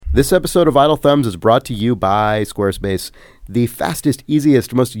This episode of Idle Thumbs is brought to you by Squarespace, the fastest,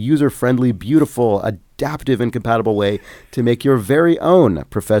 easiest, most user-friendly, beautiful, adaptive, and compatible way to make your very own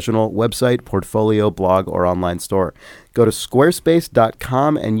professional website, portfolio, blog, or online store. Go to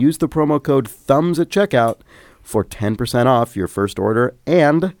squarespace.com and use the promo code THUMBS at checkout for 10% off your first order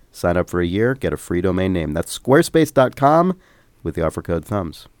and sign up for a year, get a free domain name. That's squarespace.com with the offer code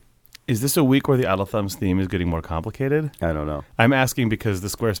THUMBS. Is this a week where the Idle Thumbs theme is getting more complicated? I don't know. I'm asking because the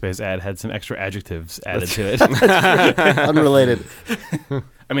Squarespace ad had some extra adjectives added to it. Unrelated.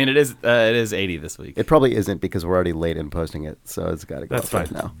 I mean, it is 80 this week. It probably isn't because we're already late in posting it, so it's got to go. That's fine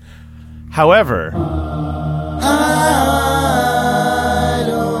now. However,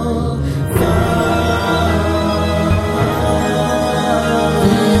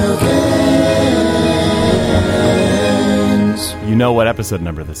 you know what episode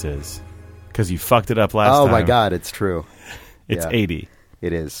number this is because you fucked it up last time. Oh my God, it's true. It's 80.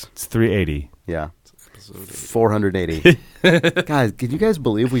 It is. It's 380. Yeah. 480. Guys, can you guys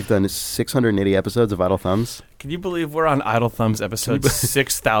believe we've done 680 episodes of Idle Thumbs? Can you believe we're on Idle Thumbs episode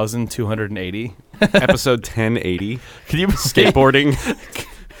 6,280? Episode 1080. Can you Skateboarding.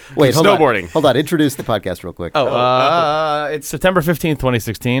 Wait, hold Snowboarding. on. Hold on. Introduce the podcast real quick. It's September 15th,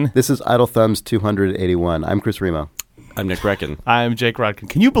 2016. This is Idle Thumbs 281. I'm Chris Remo. I'm Nick Brecken. I'm Jake Rodkin.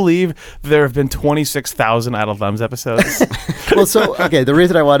 Can you believe there have been 26,000 Idle Thumbs episodes? Well, the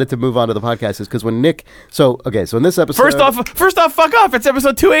reason I wanted to move on to the podcast is because when Nick, so in this episode, First off, fuck off. It's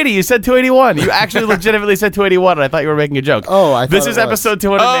episode 280. You said 281. You actually legitimately said 281, and I thought you were making a joke. Oh, I thought this it is was. episode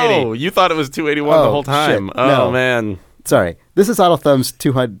 280. Oh, you thought it was 281 the whole time. Shit. Oh, No. man. Sorry, this is Idle Thumbs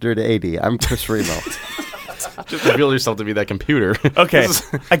 280. I'm Chris Remo. Just reveal yourself to be that computer. Okay, This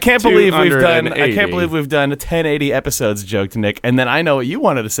is I can't believe we've done. 280. I can't believe we've done 1080 episodes. Joked Nick, and then I know what you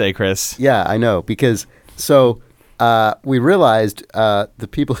wanted to say, Chris. Yeah, I know, because we realized, the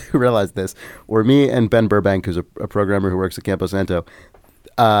people who realized this were me and Ben Burbank, who's a programmer who works at Campo Santo,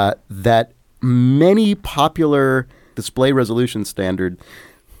 that many popular display resolution standard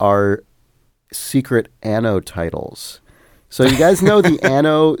are secret Anno titles. So you guys know the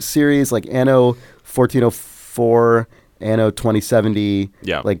Anno series, like Anno 1404, Anno 2070.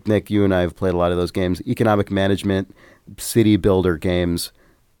 Yeah. Like Nick, you and I have played a lot of those games. Economic management, city builder games.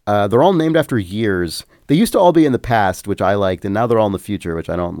 They're all named after years. They used to all be in the past, which I liked, and now they're all in the future, which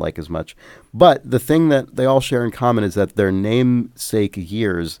I don't like as much. But the thing that they all share in common is that their namesake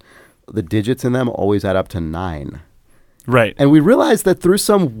years, the digits in them always add up to 9. Right. And we realized that through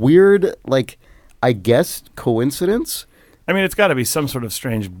some weird, I guess, coincidence. I mean, it's got to be some sort of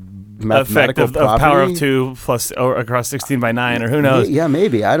strange effect Mathematical of power property? of 2 plus or across 16 by 9, or who knows? Yeah,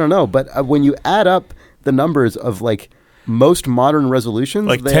 maybe. I don't know. But when you add up the numbers of, most modern resolutions.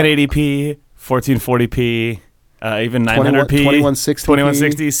 Like 1080p, 1440p, even 900p,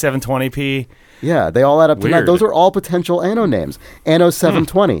 2160p, 720p. Yeah, they all add up to 9. Weird. Those are all potential Anno names. Anno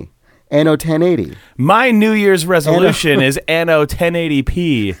 720. Anno 1080. My New Year's resolution is Anno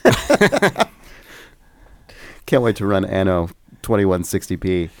 1080p. Can't wait to run Anno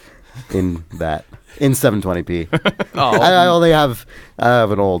 2160p in 720p. I only have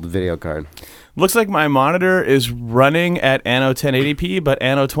an old video card. Looks like my monitor is running at Anno 1080p, but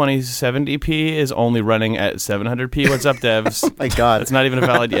Anno 2070p is only running at 700p. What's up, devs? My God. It's not even a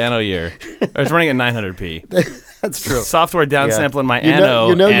valid Anno year. Or it's running at 900p. That's true. Software downsampling my You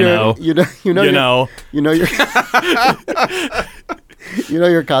Anno.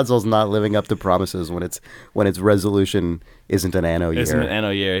 Your console's not living up to promises when its resolution isn't an Anno year. Isn't an Anno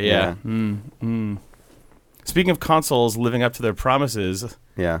year, yeah. Speaking of consoles living up to their promises,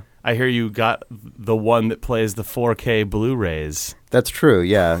 Yeah. I hear you got the one that plays the 4K Blu-rays. That's true,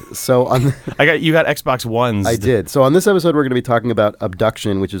 yeah. So You got Xbox Ones. I did. So on this episode, we're going to be talking about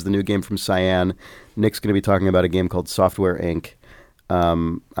Abduction, which is the new game from Cyan. Nick's going to be talking about a game called Software Inc. I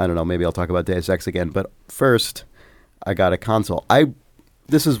don't know, maybe I'll talk about Deus Ex again. But first, I got a console.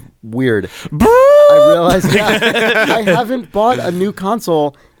 This is weird. I realized I haven't bought a new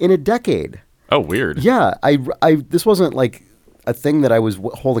console in a decade. Oh, weird. Yeah, this wasn't like a thing that I was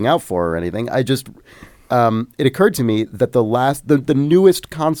holding out for or anything. I just it occurred to me that the newest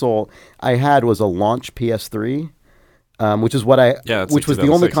console I had was a launch PS3, which is which was the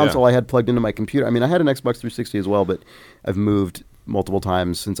only console I had plugged into my computer. I mean, I had an Xbox 360 as well, but I've moved multiple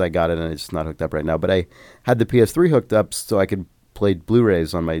times since I got it, and it's not hooked up right now. But I had the PS3 hooked up so I could play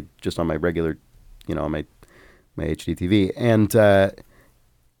Blu-rays on my regular, on my HD TV,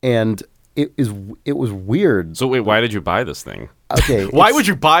 and it was weird. So wait, why did you buy this thing? Okay, Why would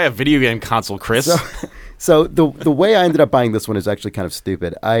you buy a video game console, Chris? So the way I ended up buying this one is actually kind of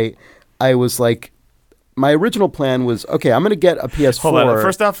stupid. I was like, my original plan was, okay, I'm going to get a PS4. Hold on.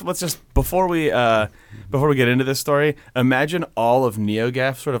 First off, let's just before we get into this story, imagine all of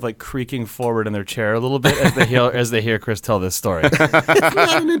NeoGAF sort of like creaking forward in their chair a little bit as they hear Chris tell this story. It's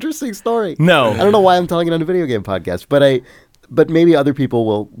not an interesting story. No, I don't know why I'm telling it on a video game podcast, but maybe other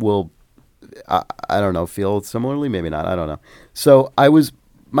people will I don't know, feel similarly, maybe not. I don't know. So I was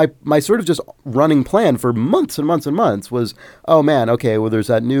my sort of just running plan for months and months and months was, oh man, okay, well there's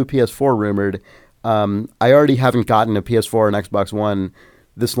that new PS4 rumored. I already haven't gotten a PS4 and Xbox One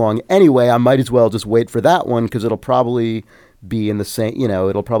this long anyway. I might as well just wait for that one because it'll probably be in the same,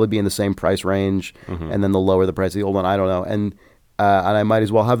 it'll probably be in the same price range, and then they'll lower the price of the old one. I don't know, and I might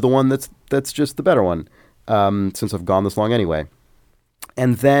as well have the one that's just the better one, since I've gone this long anyway.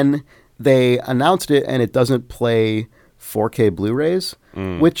 And then they announced it, and it doesn't play 4K Blu-rays,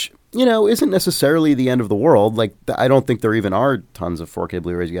 which isn't necessarily the end of the world. Like, I don't think there even are tons of 4K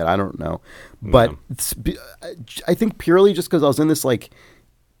Blu-rays yet. I don't know. But I think purely just because I was in this, like,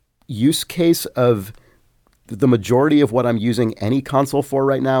 use case of the majority of what I'm using any console for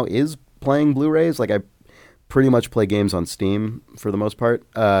right now is playing Blu-rays. Like, I pretty much play games on Steam for the most part.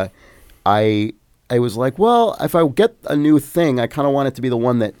 I was like, well, if I get a new thing, I kind of want it to be the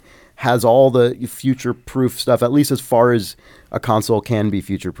one that has all the future-proof stuff, at least as far as a console can be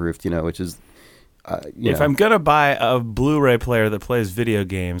future-proofed, which is, if I'm going to buy a Blu-ray player that plays video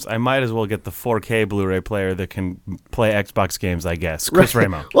games, I might as well get the 4K Blu-ray player that can play Xbox games, I guess. Chris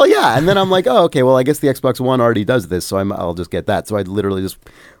Ramo. Well, yeah, and then I'm like, oh, okay, well, I guess the Xbox One already does this, so I'll just get that. So I literally just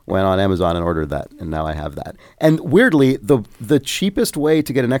went on Amazon and ordered that, and now I have that. And weirdly, the cheapest way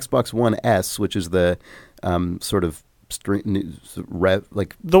to get an Xbox One S, which is the sort of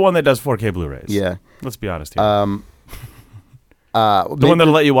like the one that does 4K Blu-rays. Yeah. Let's be honest here. The one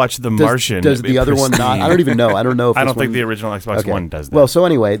that'll let you watch The Martian. Does the other one not? I don't even know. I don't know if I don't think the original Xbox One does that. Well, so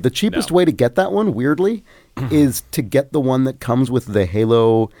anyway, the cheapest way to get that one, weirdly, is to get the one that comes with the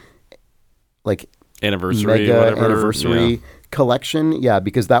Halo, like, anniversary collection. Yeah,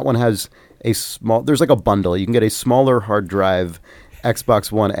 because that one has there's like a bundle. You can get a smaller hard drive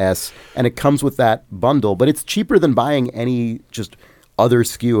Xbox One S, and it comes with that bundle, but it's cheaper than buying any just other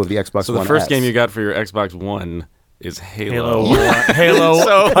SKU of the Xbox One S. So the first game you got for your Xbox One is Halo.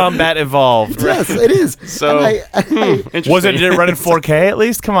 Halo Combat Evolved. Yes, it is. So, did it run in 4K at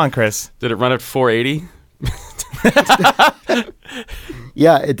least? Come on, Chris. Did it run at 480?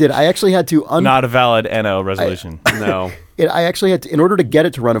 Yeah, it did. I actually had to not a valid NO resolution. No. I actually had to, in order to get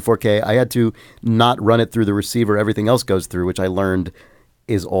it to run at 4K, I had to not run it through the receiver everything else goes through, which I learned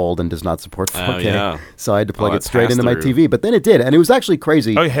is old and does not support 4K. Yeah. So I had to plug it straight into my TV. But then it did, and it was actually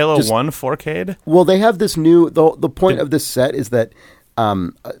crazy. Oh, Halo 1 4K'd? Well, they have this new... The point of this set is that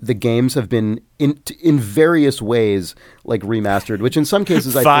the games have been in various ways like remastered, which in some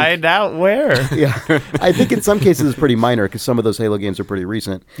cases I find out where. Yeah, I think in some cases it's pretty minor because some of those Halo games are pretty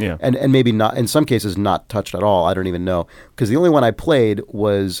recent. Yeah, and maybe not in some cases not touched at all. I don't even know because the only one I played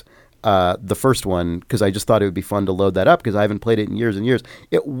was the first one because I just thought it would be fun to load that up because I haven't played it in years and years.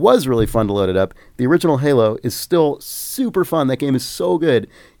 It was really fun to load it up. The original Halo is still super fun. That game is so good.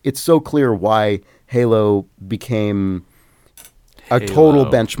 It's so clear why Halo became a total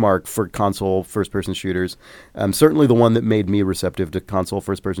benchmark for console first-person shooters. Certainly the one that made me receptive to console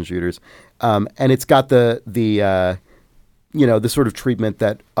first-person shooters. And it's got the sort of treatment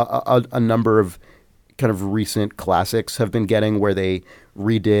that a number of kind of recent classics have been getting, where they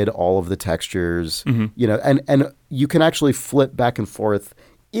redid all of the textures. And you can actually flip back and forth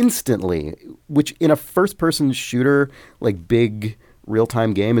instantly, which in a first-person shooter, like big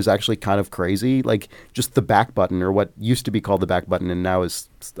real-time game, is actually kind of crazy. Like just the back button, or what used to be called the back button and now is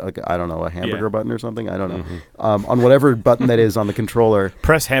like, I don't know, a hamburger button or something, I don't know. On whatever button that is on the controller,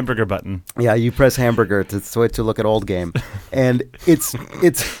 press hamburger button. Yeah, you press hamburger to switch to look at old game. And it's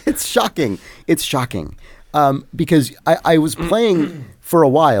shocking. It's shocking because I was playing for a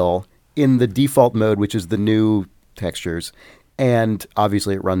while in the default mode, which is the new textures, and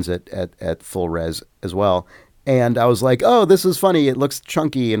obviously it runs at full res as well. And I was like, oh, this is funny. It looks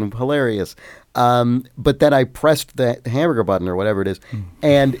chunky and hilarious. But then I pressed the hamburger button or whatever it is.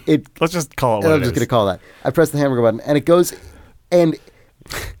 And it... Let's just call it what I'm just going to call that. I pressed the hamburger button and it goes... And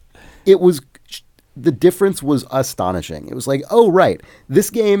it was... The difference was astonishing. It was like, oh, right. This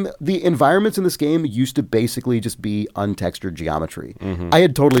game, the environments in this game used to basically just be untextured geometry. I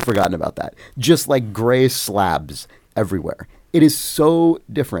had totally forgotten about that. Just like gray slabs everywhere. It is so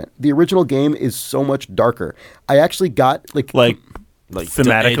different. The original game is so much darker. I actually got like like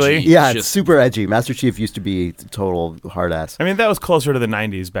Thematically? edgy, Yeah, it's just- super edgy. Master Chief used to be total hard ass. I mean, that was closer to the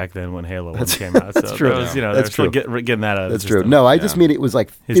 '90s back then when Halo 1 came out. So that's true. That was, you know, That's they're still true. getting that out. Of That's the true. system. No, I just mean it was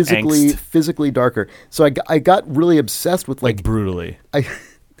like His physically darker. So I got really obsessed with like brutally.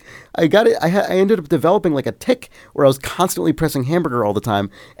 I got it. I ended up developing like a tick where I was constantly pressing hamburger all the time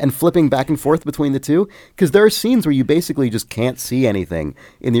and flipping back and forth between the two. Because there are scenes where you basically just can't see anything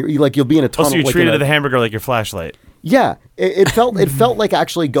in the like you'll be in a tunnel. Also, you like treated the hamburger like your flashlight. Yeah, it felt like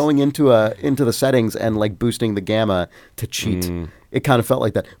actually going into the settings and like boosting the gamma to cheat. It kind of felt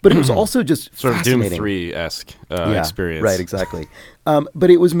like that, but it was also just sort of Doom fascinating. 3-esque experience. Right, exactly.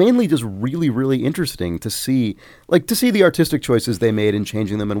 But it was mainly just really, really interesting to see the artistic choices they made in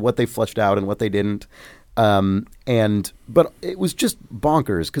changing them and what they fleshed out and what they didn't. But it was just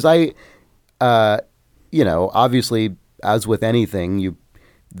bonkers because obviously, as with anything,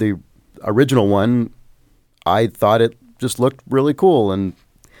 the original one, I thought it just looked really cool, and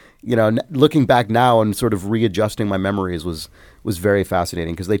looking back now and sort of readjusting my memories was very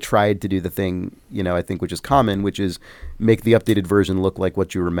fascinating because they tried to do the thing, I think which is common, which is make the updated version look like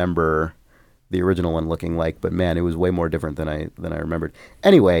what you remember the original one looking like. But man, it was way more different than I remembered.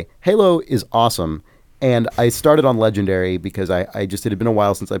 Anyway, Halo is awesome, and I started on Legendary because it had been a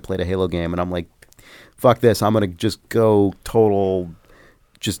while since I played a Halo game, and I'm like, fuck this, I'm gonna just go total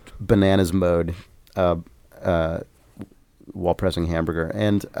just bananas mode while pressing hamburger.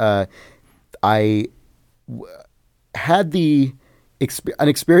 And I had an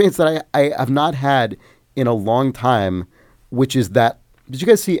experience that I have not had in a long time, which is that, did you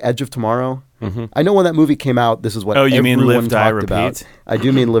guys see Edge of Tomorrow? Mm-hmm. I know when that movie came out, this is what you mean everyone Live, Die, talked Repeat? about. I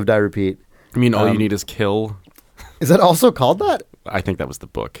do mean Live, Die, Repeat. I mean, all you need is kill. Is that also called that? I think that was the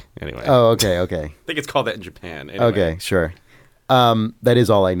book. Anyway. Oh, okay. I think it's called that in Japan. Anyway. Okay, sure. That is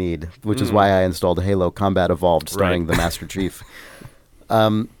all I need, which is why I installed Halo Combat Evolved, starring the Master Chief.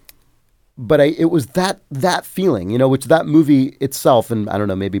 But it was that feeling, which that movie itself, and I don't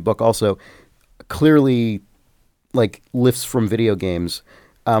know, maybe book also, clearly like lifts from video games.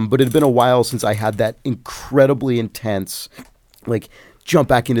 But it had been a while since I had that incredibly intense, like jump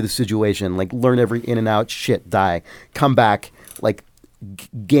back into the situation, like learn every in and out, shit, die, come back, like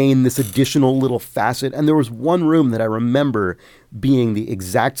gain this additional little facet. And there was one room that I remember being the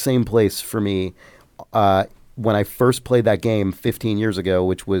exact same place for me when I first played that game 15 years ago,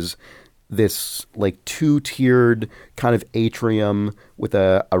 which was this like 2-tiered kind of atrium with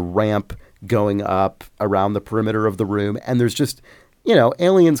a ramp going up around the perimeter of the room. And there's just,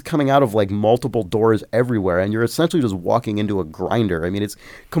 aliens coming out of like multiple doors everywhere. And you're essentially just walking into a grinder. I mean, it's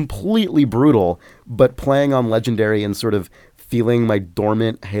completely brutal, but playing on Legendary and sort of feeling my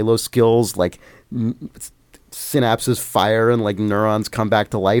dormant Halo skills, like synapses fire and like neurons come back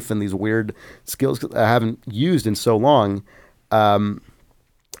to life and these weird skills I haven't used in so long.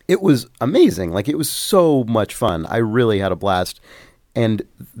 It was amazing. Like, it was so much fun. I really had a blast. And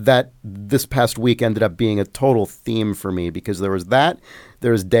that this past week ended up being a total theme for me because there was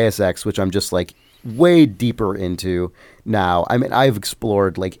Deus Ex, which I'm just like way deeper into now. I mean, I've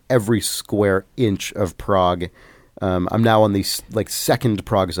explored like every square inch of Prague. I'm now on the like second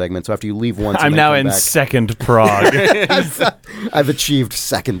Prague segment. So after you leave once, I'm now in back, second Prague. I've achieved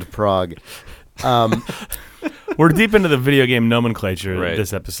second Prague. We're deep into the video game nomenclature Right.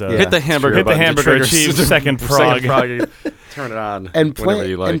 this episode. Yeah. Hit the hamburger. Hit the button to hamburger. trigger Achieve s- second Prague. Turn it on And whenever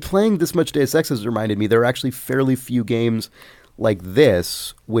you like. playing this much Deus Ex has reminded me there are actually fairly few games like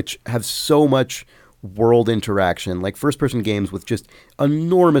this which have so much world interaction, like first-person games with just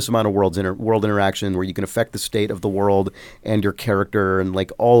enormous amount of world interaction where you can affect the state of the world and your character and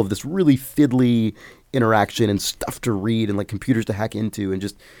like all of this really fiddly interaction and stuff to read and like computers to hack into and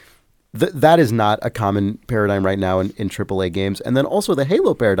just that is not a common paradigm right now in AAA games. And then also the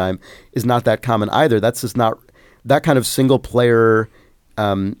Halo paradigm is not that common either. That's just not that kind of single player,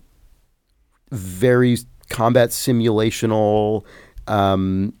 very combat simulational,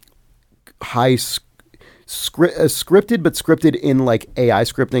 high scripted, but scripted in like AI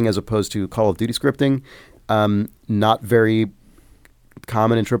scripting as opposed to Call of Duty scripting. Not very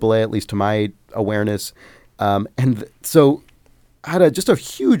common in AAA, at least to my awareness. So I had just a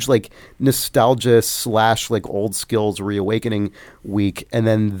huge like nostalgia / like old skills reawakening week, and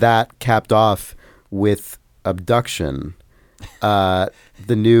then that capped off with Abduction, the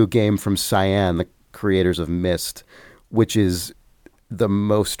new game from Cyan, the creators of Myst, which is the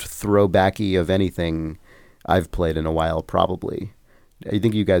most throwbacky of anything I've played in a while, probably. I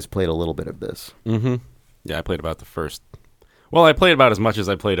think you guys played a little bit of this. Mm-hmm. Yeah, I played about the first. Well, I played about as much as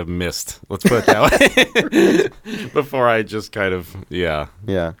I played of Myst. Let's put it that way. Before I just kind of, yeah.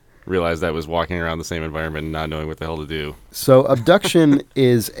 Yeah. realized I was walking around the same environment and not knowing what the hell to do. So Abduction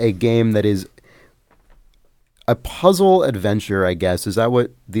is a game that is a puzzle adventure, I guess. Is that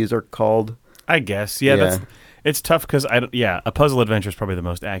what these are called? I guess. Yeah. It's tough because a puzzle adventure is probably the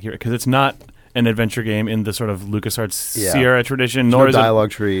most accurate because it's not an adventure game in the sort of LucasArts Sierra tradition, Nor is dialogue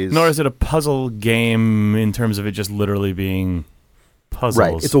trees. Nor is it a puzzle game in terms of it just literally being puzzles.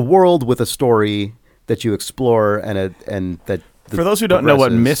 Right. It's a world with a story that you explore and that for those who don't know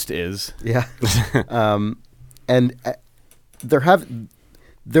what Myst is. Yeah. And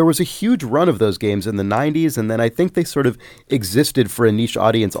there was a huge run of those games in the 90s, and then I think they sort of existed for a niche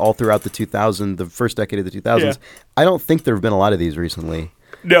audience all throughout the first decade of the 2000s. Yeah. I don't think there have been a lot of these recently.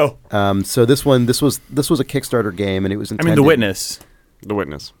 No. So this was a Kickstarter game, and it was intended. The Witness. The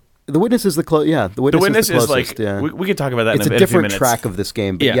Witness. The Witness is the close. Yeah, the Witness is closest, like we could talk about that. It's in a different few track of this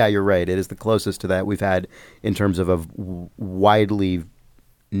game, but yeah, you're right. It is the closest to that we've had in terms of a widely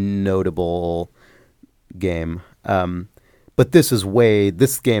notable game. But this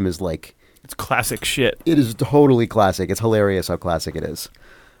game is like it's classic shit. It is totally classic. It's hilarious how classic it is.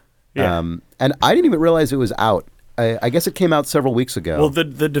 Yeah. And I didn't even realize it was out. I guess it came out several weeks ago. Well,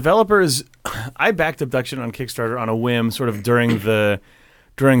 the developers, I backed Abduction on Kickstarter on a whim, sort of during the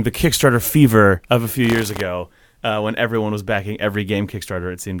Kickstarter fever of a few years ago, when everyone was backing every game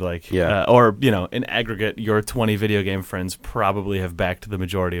Kickstarter. It seemed like, or in aggregate, your 20 video game friends probably have backed the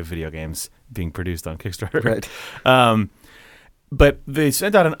majority of video games being produced on Kickstarter. Right. But they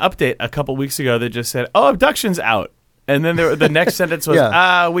sent out an update a couple weeks ago that just said, "Oh, Abduction's out." And then the next sentence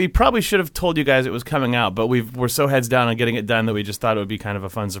was, we probably should have told you guys it was coming out, but we're so heads down on getting it done that we just thought it would be kind of a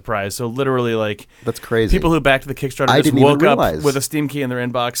fun surprise. So literally, like, that's crazy. People who backed the Kickstarter just woke up with a Steam key in their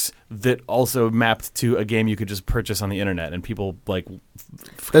inbox that also mapped to a game you could just purchase on the internet, and people like.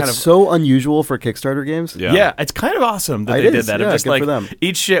 That's so unusual for Kickstarter games. Yeah, it's kind of awesome that they did that. Yeah, just good like for them.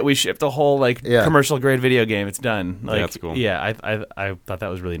 eat shit, we shipped a whole commercial grade video game. It's done. Like, that's cool. Yeah, I thought that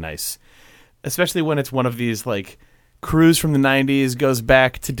was really nice, especially when it's one of these like. Crews from the 90s goes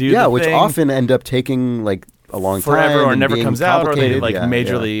back to do the which thing often end up taking like a long forever time or never comes out, or they like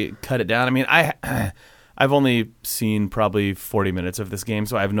complicated. majorly cut it down. I mean, I've only seen probably 40 minutes of this game,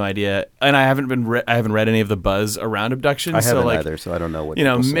 so I have no idea, and I haven't read any of the buzz around Abduction. I haven't so either, so I don't know what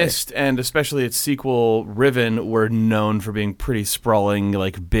Myst and especially its sequel Riven were known for being pretty sprawling,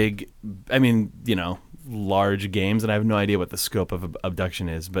 like big. I mean, large games, and I have no idea what the scope of Abduction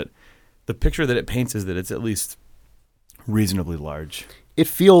is, but the picture that it paints is that it's at least reasonably large. It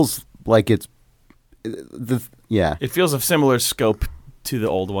feels like it's It feels of similar scope to the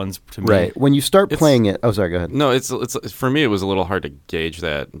old ones to me. Right. When you start playing it, oh, sorry, go ahead. No, it's for me. It was a little hard to gauge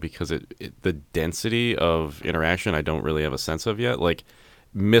that because the density of interaction I don't really have a sense of yet. Like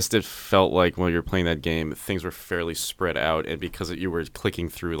Myst, it felt like when you're playing that game, things were fairly spread out, and because you were clicking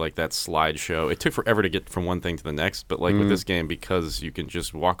through like that slideshow, it took forever to get from one thing to the next. But like with this game, because you can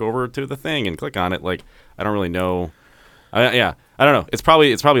just walk over to the thing and click on it, like I don't really know. I don't know. It's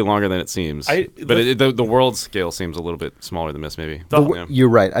probably longer than it seems. The world scale seems a little bit smaller than Myst, maybe. You're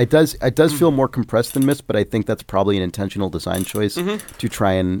right. It does feel more compressed than Myst, but I think that's probably an intentional design choice to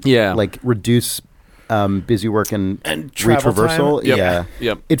try and like reduce busy work and reach reversal. Yep.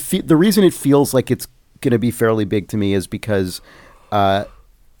 Yep. The reason it feels like it's going to be fairly big to me is because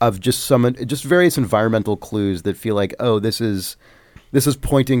of just various environmental clues that feel like, oh, this is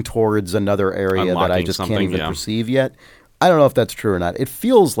pointing towards another area Unlocking that I just can't even yeah. perceive yet. I don't know if that's true or not. It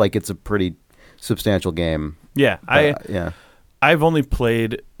feels like it's a pretty substantial game. Yeah, but, I've only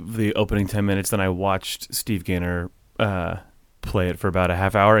played the opening 10 minutes, then I watched Steve Gaynor play it for about a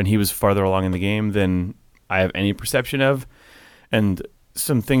half hour, and he was farther along in the game than I have any perception of. And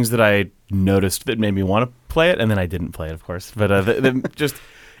some things that I noticed that made me want to play it, and then I didn't play it, of course. But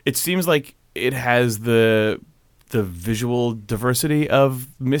it seems like it has the visual diversity of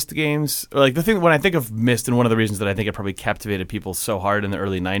Myst games. Like the thing when I think of Myst, and one of the reasons that I think it probably captivated people so hard in the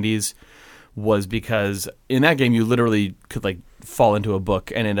early 90s was because in that game you literally could like fall into a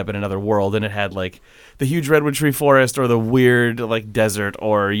book and end up in another world, and it had like the huge redwood tree forest or the weird like desert,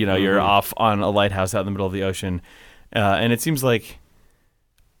 or you're off on a lighthouse out in the middle of the ocean. And it seems like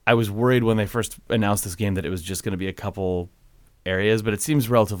I was worried when they first announced this game that it was just going to be a couple areas, but it seems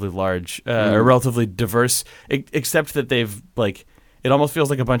relatively large or relatively diverse, except that they've like it almost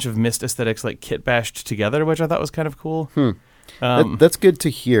feels like a bunch of Myst aesthetics like kit bashed together, which I thought was kind of cool. That's good to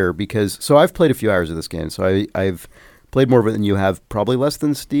hear, because I've played a few hours of this game, so I've played more of it than you have, probably less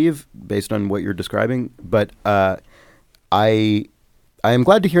than Steve based on what you're describing, but I am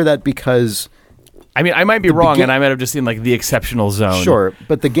glad to hear that, because I mean I might be wrong and I might have just seen like the exceptional zone. Sure,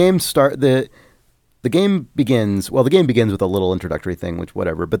 but the game the game begins with a little introductory thing, which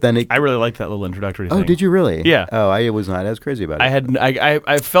whatever. But then I really liked that little introductory thing. Oh, did you really? Yeah. Oh, I was not as crazy about it.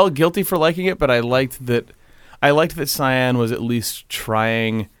 I felt guilty for liking it, but I liked that Cyan was at least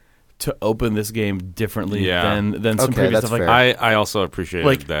trying to open this game differently than some previous that's stuff. Like fair. I also appreciated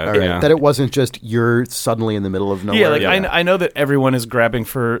Like- that. All right. Yeah. That it wasn't just you're suddenly in the middle of nowhere. Yeah, like I know that everyone is grabbing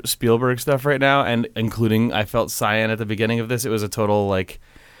for Spielberg stuff right now, and including I felt Cyan at the beginning of this. It was a total like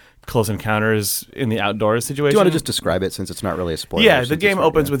Close Encounters in the outdoors situation. Do you want to just describe it since it's not really a spoiler? Yeah, the since game it's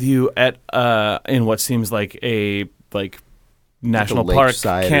opens with you at in what seems like a national lake park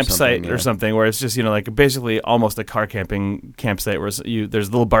side or campsite something, yeah. or something, where it's just like basically almost a car camping campsite where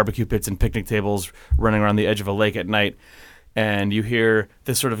there's little barbecue pits and picnic tables running around the edge of a lake at night, and you hear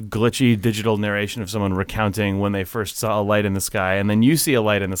this sort of glitchy digital narration of someone recounting when they first saw a light in the sky, and then you see a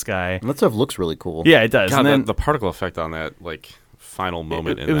light in the sky. And that stuff looks really cool. Yeah, it does. God, and then the particle effect on that final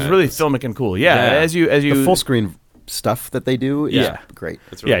moment. it was really filmic and cool. Yeah, Yeah. as you The full screen stuff that they do is Yeah. great.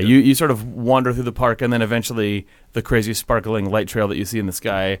 It's really yeah, good. you sort of wander through the park, and then eventually the crazy sparkling light trail that you see in the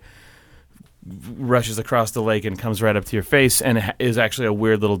sky rushes across the lake and comes right up to your face, and is actually a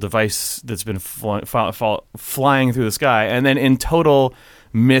weird little device that's been flying through the sky. And then in total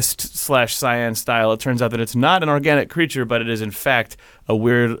Myst/Cyan style, it turns out that it's not an organic creature, but it is in fact a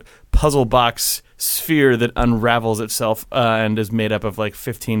weird puzzle box sphere that unravels itself and is made up of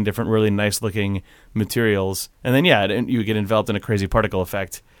 15 different really nice looking materials. And then you get enveloped in a crazy particle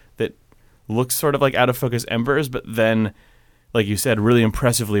effect that looks sort of like out of focus embers, but then, like you said, really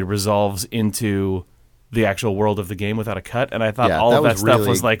impressively resolves into the actual world of the game without a cut. And I thought all of that stuff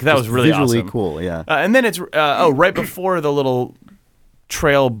was really visually awesome. cool. Yeah. And then it's right before the little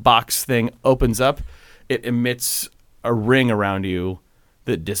trail box thing opens up, it emits a ring around you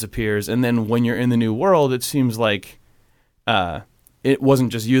that disappears. And then when you're in the new world, it seems like it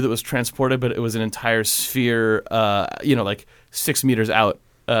wasn't just you that was transported, but it was an entire sphere, 6 meters out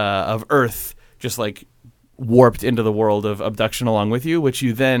of Earth, just warped into the world of abduction along with you, which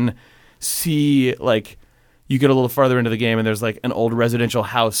you then see you get a little farther into the game, and there's an old residential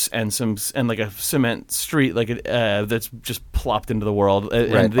house and a cement street that's just plopped into the world. Right.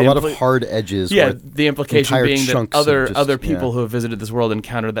 And A lot of hard edges. Yeah, where the implication entire being that chunks of other people who have visited this world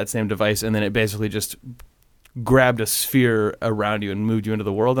encountered that same device, and then it basically just grabbed a sphere around you and moved you into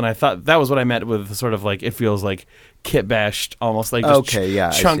the world. And I thought that was what I meant with sort of it feels like kit bashed, almost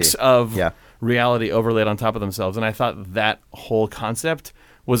just chunks of reality overlaid on top of themselves. And I thought that whole concept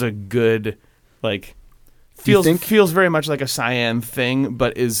was a good feels very much like a Cyan thing,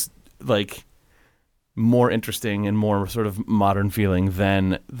 but is more interesting and more sort of modern feeling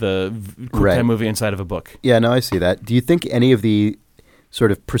than the QuickTime movie inside of a book. Yeah, no, I see that. Do you think any of the sort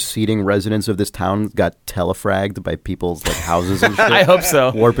of preceding residents of this town got telefragged by people's houses and shit? I hope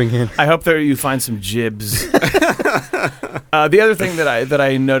so. Warping in. I hope that you find some jibs. The other thing that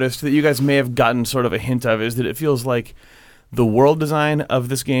I noticed that you guys may have gotten sort of a hint of is that it feels like the world design of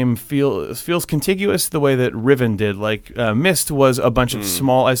this game feels contiguous the way that Riven did. Myst was a bunch of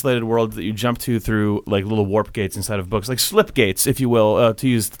small isolated worlds that you jump to through little warp gates inside of books, like slip gates, if you will, to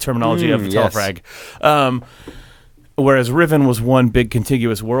use the terminology of the telefrag. Whereas Riven was one big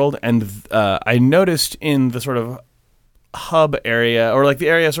contiguous world, and I noticed in the sort of hub area, or the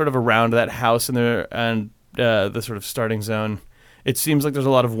area sort of around that house and the sort of starting zone, it seems like there's a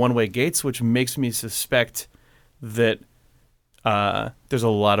lot of one-way gates, which makes me suspect that there's a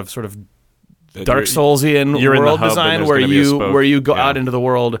lot of sort of Dark Soulsian world design where you go out into the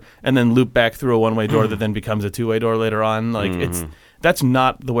world and then loop back through a one-way door that then becomes a two-way door later on. That's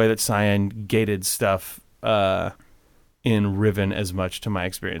not the way that Cyan gated stuff in Riven as much, to my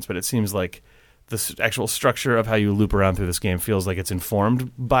experience, but it seems like the actual structure of how you loop around through this game feels like it's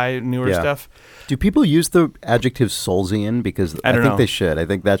informed by newer stuff. Do people use the adjective Soulsian? Because I think know. they should. I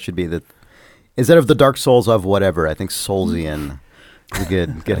think that should be instead of the Dark Souls of whatever, I think Soulsian is a good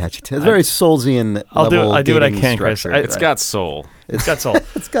adjective. It's very Soulsian. I do what I can, structure. Chris. It's got soul. It's got soul.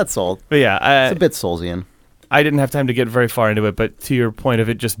 It's got soul. But yeah, it's a bit Soulsian. I didn't have time to get very far into it, but to your point of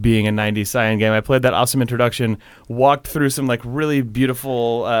it just being a 90s Cyan game, I played that awesome introduction, walked through some really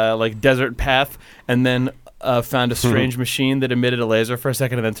beautiful desert path, and then found a strange machine that emitted a laser for a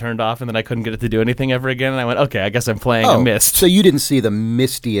second and then turned off, and then I couldn't get it to do anything ever again, and I went, okay, I guess I'm playing a Myst. So you didn't see the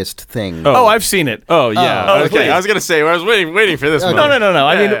mistiest thing. Oh, I've seen it. Oh, yeah. Oh, okay, please. I was going to say, I was waiting for this one. No.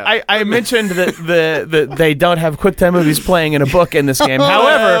 I mean, Yeah. I mentioned that they don't have QuickTime movies playing in a book in this game.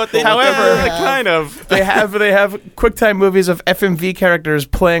 However, kind of. they have QuickTime movies of FMV characters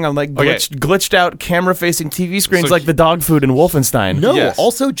playing on glitched out camera facing TV screens So like the dog food in Wolfenstein. No, Yes.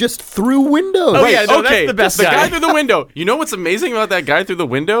 also just through windows. Oh yeah, no, that's the best glass The guy. guy through the window. You know what's amazing about that guy through the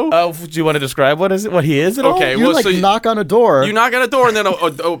window? Oh, do you want to describe what he is at all? Okay, You well, like so knock on a door. you knock on a door, and then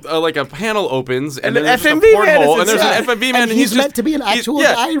like a panel opens, and then an there's just a FMV man porthole, is and there's inside. an FMV man, And and he's he's meant just to be an he's- actual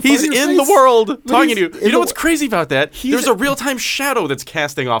yeah, guy in front he's of your in the face. world But talking he's to you. in You know the what's wo- crazy about that? He's- There's a real time shadow that's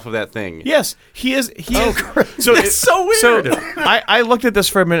casting off of that thing. Yes, he is. He is. That's so weird. So I looked at this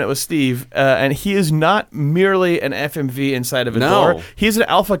for a minute with Steve, and he is not merely an FMV inside of a No. door. He's an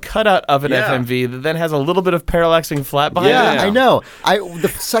alpha cutout of an Yeah. FMV that then has a little bit of parallaxing flat behind Yeah, it. Yeah. I know. The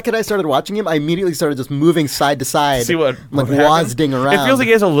second I started watching him, I immediately started just moving side to side, See what like happens? wazding around. It feels like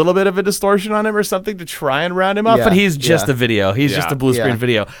he has a little bit of a distortion on him or something to try and round him up, Yeah, but he's just yeah. a video. He's Yeah. just a blue screen Yeah.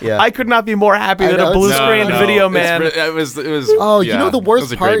 video. Yeah. I could not be more happy I that know, a blue it's- screen No, video It's man. it was. Oh, yeah, you know the it worst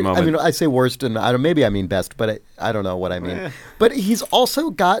was a part? great moment. I mean, I say worst, and I don't. Maybe I mean best, but I don't know what I mean. But he's also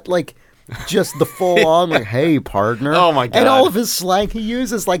got like just the full on like, "Hey, partner." Oh, my God. And all of his slang he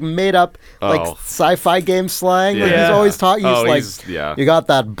uses like made up like Oh. sci-fi game slang. Like, he's Yeah. always talking. He's Oh, like, yeah. "You got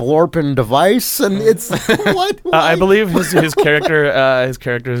that blorping device," and it's what? I Why? believe his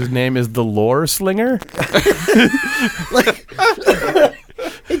character's name is the Lore Slinger. Like,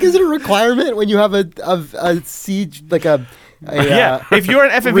 is it a requirement when you have a siege like a Yeah, if you're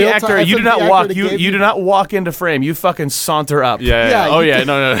an FMV real-time actor, you do FMV not actor walk. to You give you you- do not walk into frame. You fucking saunter up. Yeah. Yeah, Oh you yeah. can-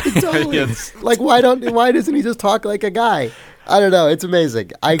 No. totally, Yes. like why doesn't he just talk like a guy? I don't know. It's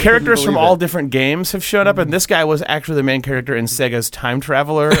amazing. I couldn't Characters from believe all it. different games have shown up, and this guy was actually the main character in Sega's Time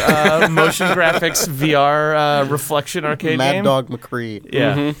Traveler motion graphics VR reflection arcade Mad game. Dog McCree.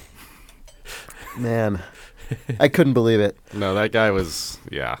 Yeah. Man, I couldn't believe it. No, that guy was.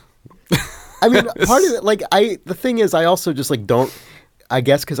 Yeah. I mean, part of it, like the thing is, I also just like don't. I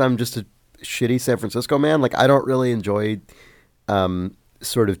guess because I'm just a shitty San Francisco man. Like I don't really enjoy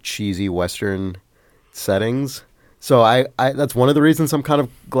sort of cheesy Western settings. So I that's one of the reasons I'm kind of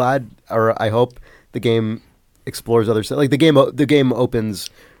glad, or I hope the game explores other like the game opens,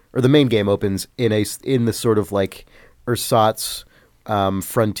 or the main game opens in the sort of like ersatz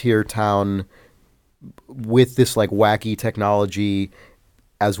frontier town with this like wacky technology,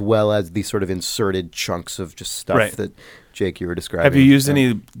 as well as these sort of inserted chunks of just stuff Right. that Jake you were describing. Have you used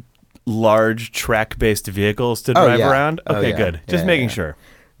any large track-based vehicles to Oh, drive yeah. around? Oh, Okay, yeah. good. Just Yeah, making yeah. sure.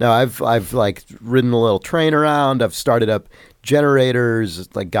 No, I've like ridden a little train around. I've started up generators,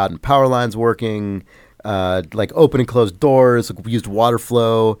 like gotten power lines working, like open and closed doors. Like, used water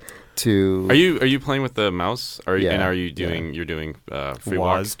flow to. Are you playing with the mouse? Yeah, And are you doing? You're doing free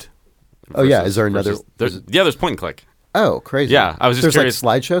Wazd. Oh, yeah. versus- Is there another- versus- there's point and click. Oh, crazy! Yeah, I was just There's curious.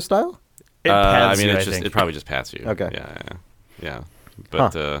 like slideshow style. It I pads mean, you, it's I just think. it probably just pats you. Okay. Yeah.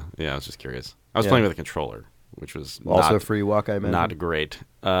 But yeah, I was just curious. I was Yeah. playing with a controller, which was Also not, free walk, I imagine. not great.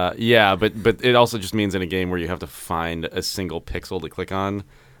 Yeah, but it also just means in a game where you have to find a single pixel to click on,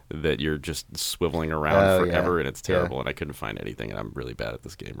 that you're just swiveling around Oh, forever, yeah. and it's terrible. And I couldn't find anything, and I'm really bad at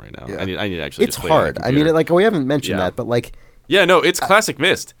this game right now. Yeah. I need to actually. It's just play it on a hard. I mean, computer. like we haven't mentioned Yeah. that, but like Yeah, no, it's classic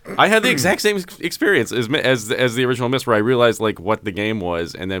Myst. I had the exact same experience as the original Myst, where I realized like what the game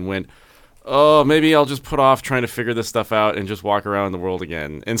was, and then went, oh, maybe I'll just put off trying to figure this stuff out and just walk around the world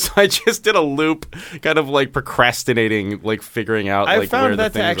again. And so I just did a loop, kind of like procrastinating, like figuring out I like where found the that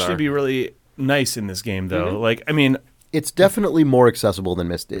to things actually are. be really nice in this game, though. Like, I mean, it's definitely more accessible than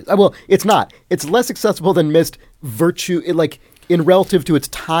Myst is. Well, it's not. It's less accessible than Myst. In relative to its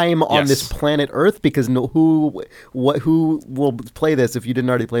time on Yes. this planet Earth, because who will play this if you didn't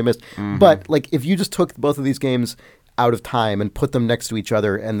already play Myst? Mm-hmm. But like, if you just took both of these games out of time and put them next to each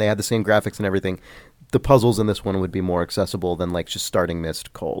other, and they had the same graphics and everything, the puzzles in this one would be more accessible than like just starting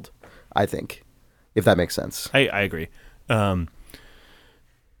Myst cold. I think, if that makes sense. I agree.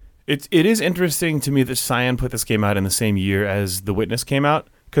 It is interesting to me that Cyan put this game out in the same year as The Witness came out,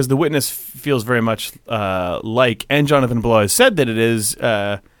 because The Witness feels very much like, and Jonathan Blow has said that it is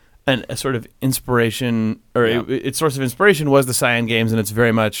a sort of inspiration, or Yeah. its source of inspiration was the Cyan games, and it's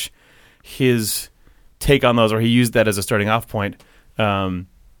very much his take on those, or he used that as a starting off point. Man,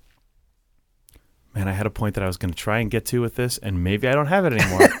 I had a point that I was going to try and get to with this, and maybe I don't have it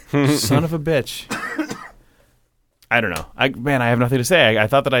anymore. Son of a bitch. I don't know. I have nothing to say. I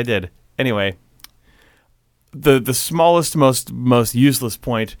thought that I did. Anyway, the smallest, most useless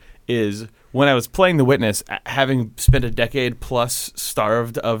point is when I was playing The Witness, having spent a decade plus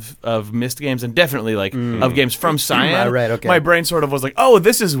starved of Myst games, and definitely like of games from Cyan. Right, okay. My brain sort of was like, oh,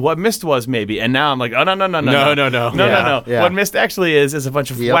 this is what Myst was maybe, and now I'm like, oh no. Yeah, yeah. What Myst actually is a bunch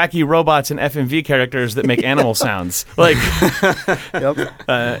of Yep. wacky robots and FMV characters that make animal sounds. Like, Yep.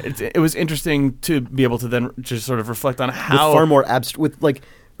 it was interesting to be able to then just sort of reflect on With how far more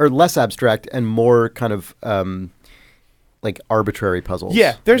or less abstract and more kind of like arbitrary puzzles.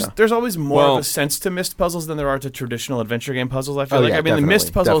 Yeah, there's always more Well- of a sense to Myst puzzles than there are to traditional adventure game puzzles. I feel Oh, like. yeah, I mean, the Myst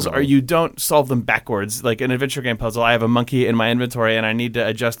definitely, puzzles definitely. are you don't solve them backwards. Like an adventure game puzzle, I have a monkey in my inventory and I need to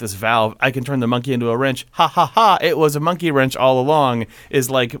adjust this valve. I can turn the monkey into a wrench. Ha ha ha! It was a monkey wrench all along.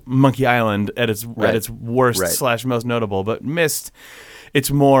 Is like Monkey Island at its worst Right. / most notable. But Myst, it's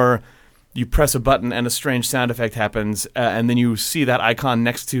more. You press a button and a strange sound effect happens, and then you see that icon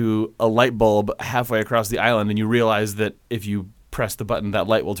next to a light bulb halfway across the island, and you realize that if you press the button, that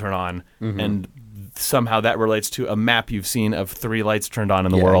light will turn on, and somehow that relates to a map you've seen of 3 lights turned on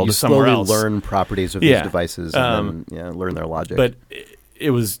in the world you somewhere slowly else. learn properties of Yeah. these devices and then learn their logic. But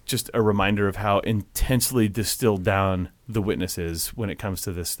it was just a reminder of how intensely distilled down The Witness is when it comes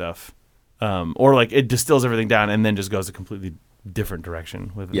to this stuff. Or like it distills everything down and then just goes a completely different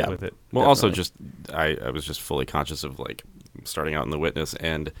direction with it. Well, Definitely. also just I was just fully conscious of like starting out in The Witness,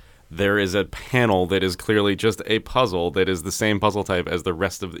 and there is a panel that is clearly just a puzzle that is the same puzzle type as the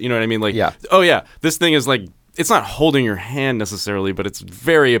rest of you know what I mean? Like, Yeah. oh yeah, this thing is like it's not holding your hand necessarily, but it's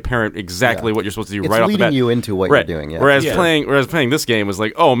very apparent exactly Yeah. what you're supposed to do it's right off the leading bat. you into what Right. you're doing. Yeah. Whereas Yeah. playing this game was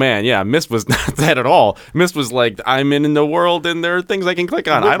like, oh man, yeah, Myst was not that at all. Myst was like, I'm in the world and there are things I can click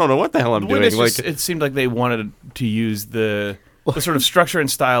on. I don't know what the hell I'm doing. Witness Like, just- it seemed like they wanted to use the sort of structure and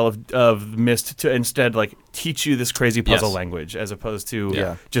style of Myst to instead like teach you this crazy puzzle Yes. language as opposed to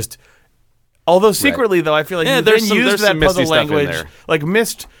Yeah. just. Although secretly, though, I feel like Yeah, you there's then some- use there's that some Misty puzzle stuff in language. there. Like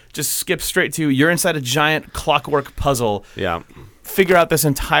Myst just skips straight to you're inside a giant clockwork puzzle. yeah. Figure out this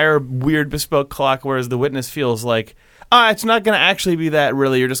entire weird bespoke clock, whereas The Witness feels like it's not going to actually be that.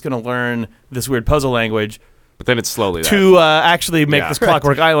 Really, you're just going to learn this weird puzzle language. But then it's slowly that. To actually make Yeah. this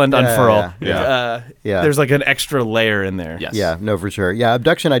Clockwork Island Yeah, unfurl. yeah. Yeah. There's like an extra layer in there. Yes. Yeah, no, for sure. Yeah,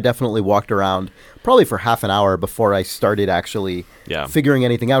 Abduction, I definitely walked around probably for half an hour before I started actually Yeah. figuring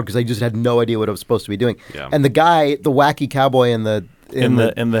anything out because I just had no idea what I was supposed to be doing. Yeah. And the guy, the wacky cowboy in the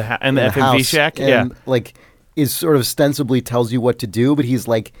FMV house, shack. and, like is sort of ostensibly tells you what to do, but he's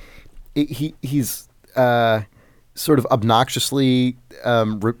like he's sort of obnoxiously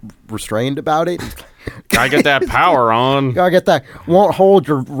restrained about it. Gotta get that power on. Gotta get that. Won't hold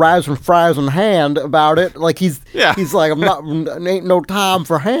your rice and fries in hand about it. Like he's like I'm not. Ain't no time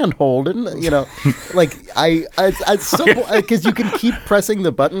for hand holding. You know, like it's so because you can keep pressing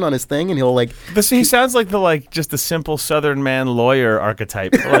the button on his thing and he'll like. He sounds like just a simple Southern man lawyer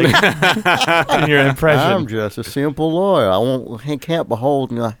archetype, like in your impression. I'm just a simple lawyer. I can't be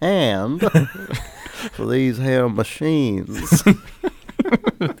holding a hand for these here machines.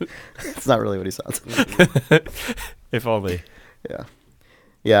 It's not really what he sounds like. If only.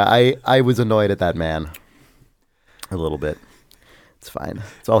 Yeah. I was annoyed at that man a little bit. It's fine.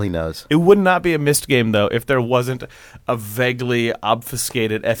 It's all he knows. It would not be a Myst game though if there wasn't a vaguely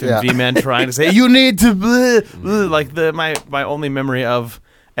obfuscated FMV man trying to say you need to like my only memory of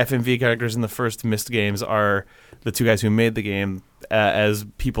FMV characters in the first Myst games are the 2 guys who made the game as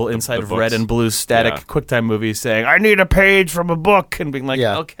people inside the of Red books. and Blue static Yeah. QuickTime movies saying I need a page from a book and being like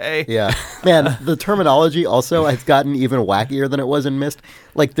Yeah. okay. Yeah, man. The terminology also has gotten even wackier than it was in Myst.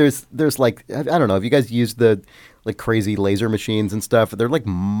 Like there's like I don't know if you guys use the like crazy laser machines and stuff. They're like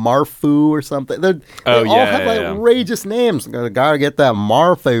Marfu or something. They all have like outrageous names. Gotta get that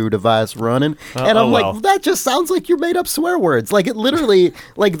Marfu device running. And I'm like, that just sounds like you made up swear words. Like it literally,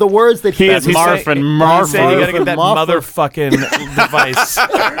 like the words that He's saying you gotta get that motherfucking device.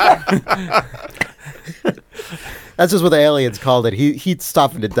 That's just what the aliens called it. He'd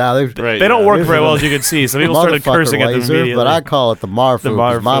stopping it down. Right, They don't yeah. work very well, as you can see. Some people started Motherfucker cursing at them laser, immediately. but I call it the Marfu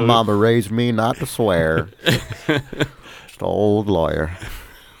because my Marfu. mama raised me not to swear. Just an old lawyer.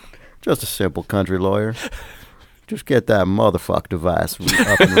 Just a simple country lawyer. Just get that motherfuck device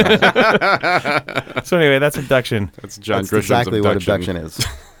up and running. So anyway, that's Abduction. That's John That's Grisham's exactly what abduction is.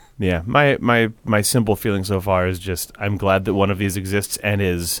 Yeah, my simple feeling so far is just I'm glad that one of these exists and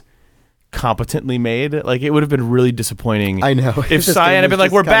is competently made. Like it would have been really disappointing. I know. If This game Cyan had been was like,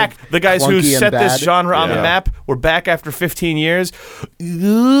 just "We're kind back," of the guys who clunky and set this bad. genre on the Yeah. map, we're back after 15 years.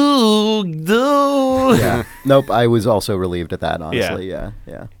 Ooh, no. Yeah. Nope. I was also relieved at that. Honestly. Yeah.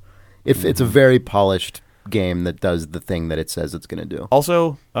 If it's a very polished game that does the thing that it says it's going to do.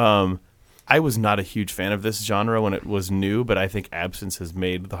 Also, I was not a huge fan of this genre when it was new, but I think Absence has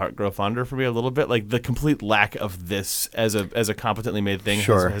made the heart grow fonder for me a little bit. Like the complete lack of this as a competently made thing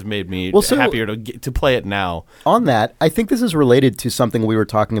Sure. has made me Well, so- happier to play it now. On that, I think this is related to something we were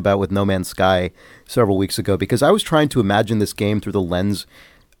talking about with No Man's Sky several weeks ago because I was trying to imagine this game through the lens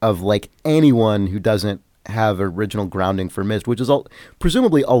of like anyone who doesn't have original grounding for Myst, which is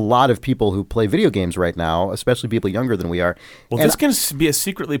presumably a lot of people who play video games right now, especially people younger than we are. Well, And this can be a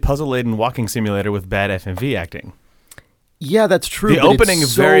secretly puzzle-laden walking simulator with bad FMV acting. Yeah, that's true. The but it's opening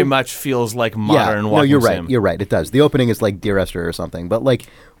so- very much feels like modern no, walking you're right. sim. You're right. It does. The opening is like Dear Esther or something, but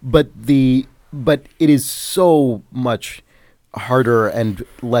it is so much harder and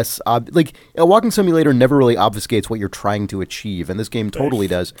less like a walking simulator never really obfuscates what you're trying to achieve, and this game totally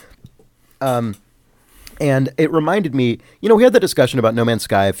does. And it reminded me, we had that discussion about No Man's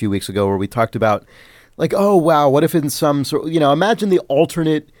Sky a few weeks ago where we talked about like, oh wow, what if in some sort, imagine the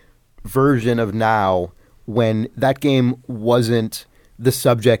alternate version of now when that game wasn't the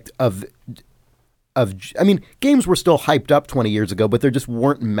subject of games were still hyped up 20 years ago, but there just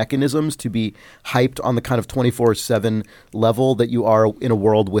weren't mechanisms to be hyped on the kind of 24/7 level that you are in a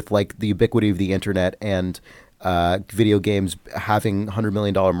world with like the ubiquity of the internet and video games having $100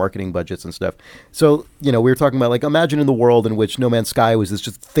 million marketing budgets and stuff. So, we were talking about like, imagine in the world in which No Man's Sky was this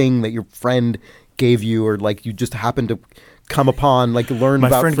just thing that your friend gave you, or like you just happened to come upon, like learn My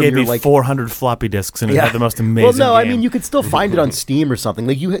about friend from gave your, me like, 400 floppy disks, and it had the most amazing well, no, game. I mean, you could still find it on Steam or something.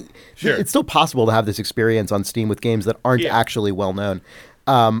 Like Sure. It's still possible to have this experience on Steam with games that aren't actually well known.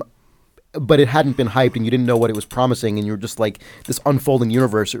 But it hadn't been hyped, and you didn't know what it was promising, and you were just like this unfolding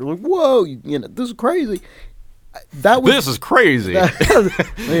universe. You're like, whoa, this is crazy. This is crazy.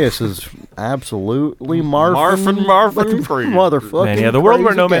 This is absolutely Marfin crazy. motherfucking Man, yeah, the world where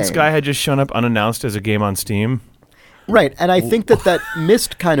crazy No Man's game. Sky had just shown up unannounced as a game on Steam. Right, and I think that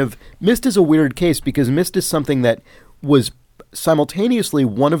Myst is a weird case because Myst is something that was simultaneously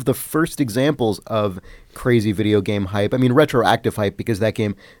one of the first examples of crazy video game hype. I mean, retroactive hype, because that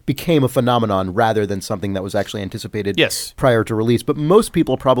game became a phenomenon rather than something that was actually anticipated Yes. prior to release. But most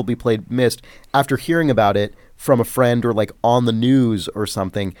people probably played Myst after hearing about it from a friend or like on the news or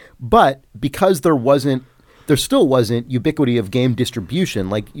something. But because there still wasn't ubiquity of game distribution.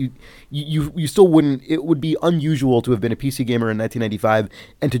 Like you still wouldn't. It would be unusual to have been a PC gamer in 1995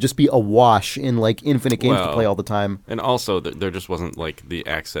 and to just be awash in like infinite games to play all the time. And also, there just wasn't like the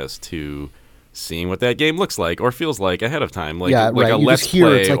access to seeing what that game looks like or feels like ahead of time, like right. a You let's just hear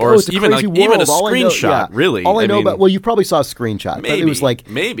play, it's like, or oh, it's a even crazy even a world. All I know- screenshot. yeah. Really, all I know mean, about. Well, you probably saw a screenshot. But maybe it was like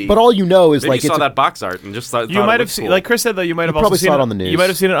maybe. But all you know is Maybe like you saw it's that box art and just thought You it might have looked seen, cool. like Chris said, though, you might have also probably seen saw it on the news. You might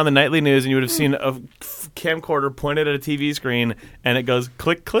have seen it on the nightly news, and you would have seen a camcorder pointed at a TV screen, and it goes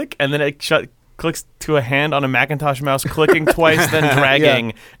click, click, and then it clicks to a hand on a Macintosh mouse, clicking twice, then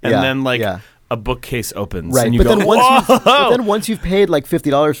dragging, and then a bookcase opens. right. And you But go, then once you've paid like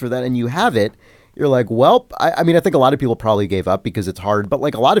 $50 for that and you have it, you're like, well, I mean, I think a lot of people probably gave up because it's hard, but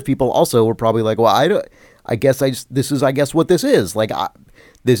like a lot of people also were probably like, well, I guess what this is. Like,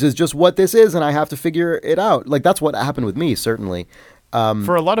 this is just what this is, and I have to figure it out. Like, that's what happened with me, certainly.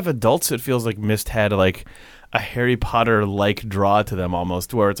 For a lot of adults, it feels like Myst had like a Harry Potter-like draw to them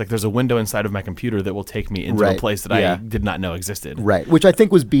almost, where it's like there's a window inside of my computer that will take me into a Right. place that I did not know existed. Right, which I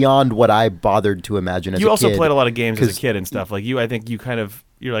think was beyond what I bothered to imagine as a You also kid. played a lot of games as a 'cause- kid and stuff. Like I think you kind of,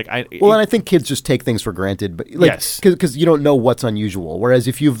 you're like, Well, and I think kids just take things for granted, but like, Yes. because you don't know what's unusual. Whereas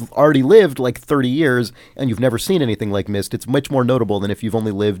if you've already lived like 30 years and you've never seen anything like Myst, it's much more notable than if you've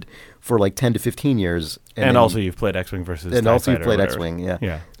only lived for like 10 to 15 years. and then- also you've played X-Wing versus and TIE also you've Fighter or played whatever. X-Wing, yeah.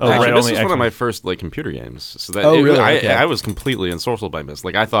 Yeah. Actually, right, this only was one of X-Wing. my first like computer games. So that Oh, really? Okay. I was completely ensorcelled by Myst.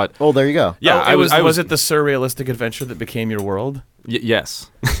 Like I thought, Oh, there you go. yeah, Oh, I was it the surrealistic adventure that became your world? yes.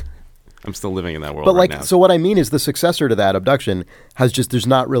 I'm still living in that world But right like, now. so what I mean is the successor to that, Abduction, has just, there's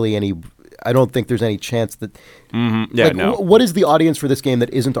not really any, I don't think there's any chance that, Yeah, like, no. what is the audience for this game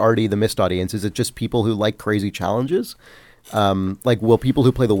that isn't already the Myst audience? Is it just people who like crazy challenges? Like, will people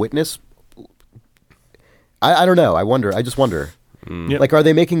who play The Witness, I don't know. I just wonder. Yep. Like, are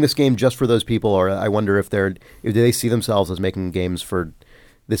they making this game just for those people, or I wonder if do they see themselves as making games for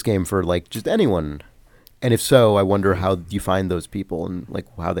this game for like just anyone? And if so, I wonder how you find those people and like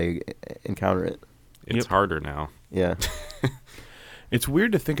how they encounter it. It's Yep. harder now. Yeah, It's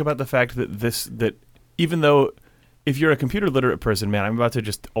weird to think about the fact that even though if you're a computer literate person, man, I'm about to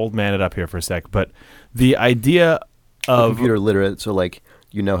just old man it up here for a sec, but the idea of computer literate, so like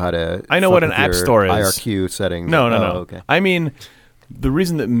you know how to. I know fuck what an with app your store is. IRQ settings. No. Okay. I mean, the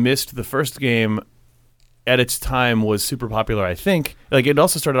reason that Myst, the first game, at its time was super popular, I think, like it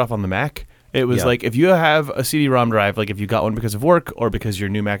also started off on the Mac. It was Yeah. like if you have a CD-ROM drive, like if you got one because of work or because your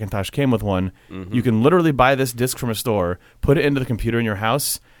new Macintosh came with one, you can literally buy this disc from a store, put it into the computer in your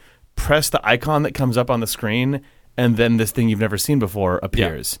house, press the icon that comes up on the screen, and then this thing you've never seen before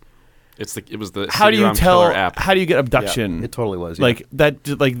appears. It was the How do you CD-ROM tell? killer app. How do you get abduction? It totally was. Yeah.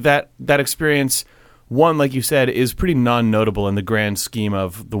 Like that experience. One, like you said, is pretty non-notable in the grand scheme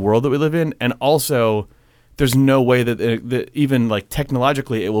of the world that we live in, and also there's no way that even like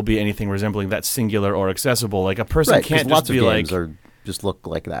technologically it will be anything resembling that singular or accessible. Like a person right, 'cause can't lots just be of like, games are just look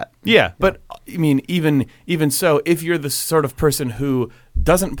like that. Yeah, but I mean, even so, if you're the sort of person who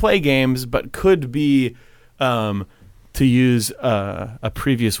doesn't play games but could be, to use a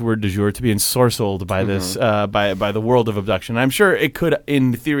previous word du jour, to be ensorcelled by this by the world of abduction, I'm sure it could,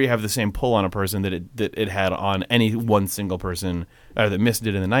 in theory, have the same pull on a person that it had on any one single person that Myst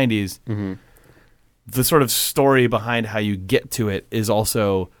did in the 90s. Mm-hmm. The sort of story behind how you get to it is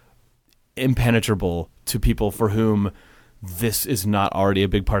also impenetrable to people for whom this is not already a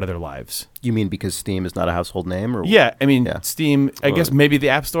big part of their lives. You mean because Steam is not a household name? Or Yeah, I mean, Yeah. Steam, I guess maybe the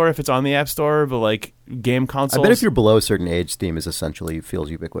App Store if it's on the App Store, but like game I consoles. bet if you're below a certain age, Steam is essentially feels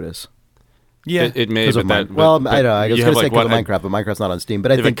ubiquitous. yeah. It may, Because but of that. Min- well, but I know. I was you going have to say like because of Minecraft, but Minecraft's not on Steam.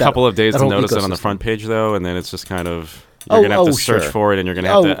 But I You have think a couple of days that to whole notice it on the ecosystem- front page, though, and then it's just kind of you're gonna have to search sure. for it, and you're gonna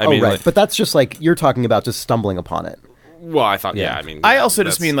have to. I mean, right. like, But that's just like you're talking about just stumbling upon it. well, I thought, Yeah. I mean, I also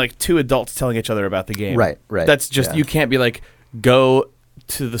just that's- mean like two adults telling each other about the game. Right. That's just, Yeah. you can't be like, go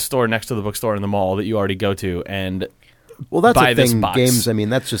to the store next to the bookstore in the mall that you already go to and Well, that's buy a this thing. box. Games. I mean,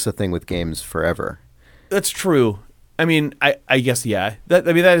 that's just a thing with games forever. That's true. I mean, I guess, yeah. That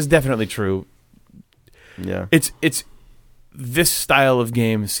is definitely true. Yeah. It's this style of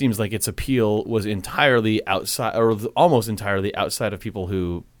game seems like its appeal was entirely outside, or almost entirely outside of people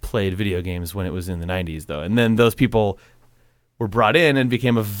who played video games when it was in the 90s, though. And then those people were brought in and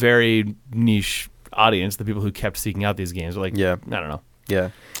became a very niche audience. The people who kept seeking out these games were like, Yeah. I don't know.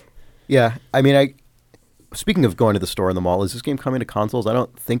 Yeah. I mean, speaking of going to the store in the mall, is this game coming to consoles? I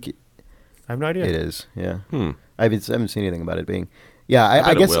don't think I have no idea. it is. Yeah. Hmm. I haven't seen anything about it being. Yeah. bet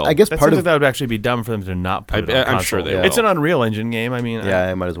I it guess. will. I guess That part seems of like that would actually be dumb for them to not put it on I'm console. sure they It's will. an Unreal Engine game. I mean, Yeah,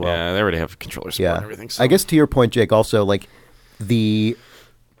 I might as well. Yeah, they already have controller support Yeah. and everything. So. I guess to your point, Jake, also like the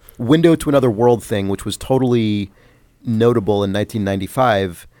window to another world thing, which was totally notable in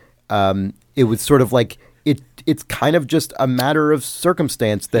 1995. It was sort of like it's kind of just a matter of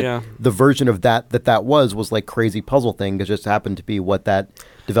circumstance that Yeah. the version of that was like crazy puzzle thing that just happened to be what that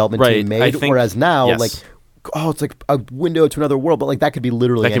development Right. team made. I think- Whereas now, yes. like, it's like a window to another world, but like that could be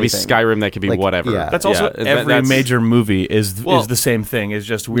literally that could anything. be Skyrim. That could be Like, whatever. yeah. That's also every that's- major movie is Well, the same thing. Is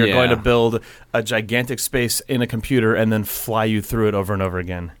just we're yeah. going to build a gigantic space in a computer and then fly you through it over and over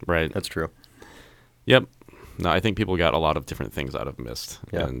again. Right. That's true. Yep. No, I think people got a lot of different things out of Myst,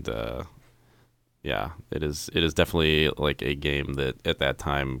 Yeah. and yeah, it is definitely like a game that at that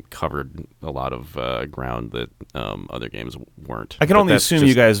time covered a lot of ground that other games weren't. I can But only that's assume just-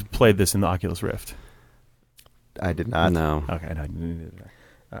 you guys played this in the Oculus Rift. I did not. No, Okay, no,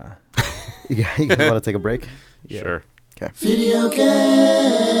 Yeah, you guys want to take a break? sure.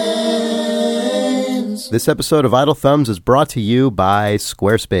 This episode of Idle Thumbs is brought to you by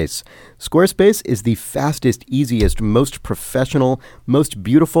Squarespace. Squarespace is the fastest, easiest, most professional, most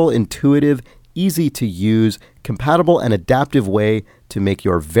beautiful, intuitive, easy to use, compatible, and adaptive way to make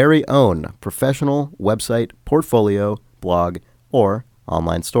your very own professional website, portfolio, blog, or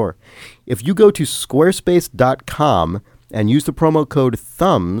online store. If you go to squarespace.com and use the promo code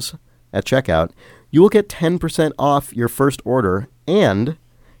THUMBS at checkout, you will get 10% off your first order, and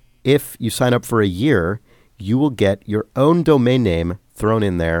if you sign up for a year, you will get your own domain name thrown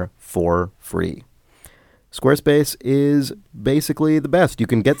in there for free. Squarespace is basically the best. You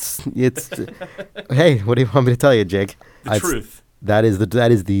can get it's. Hey, what do you want me to tell you, Jake? truth. That is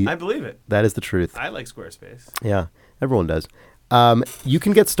the I believe it. that is the truth. I like Squarespace. Yeah, everyone does. You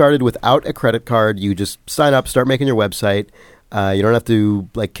can get started without a credit card. You just sign up, start making your website. You don't have to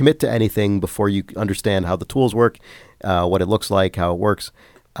like commit to anything before you understand how the tools work, what it looks like, how it works.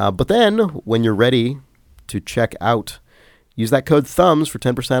 But then, when you're ready to check out, use that code THUMBS for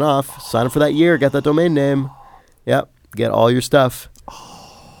 10% off. Sign up for that year. Get that domain name. Yep. Get all your stuff.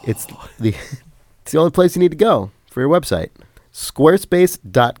 It's the it's the only place you need to go for your website.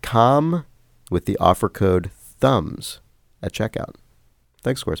 Squarespace.com with the offer code THUMBS at checkout.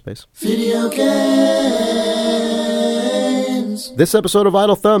 Thanks, Squarespace. This episode of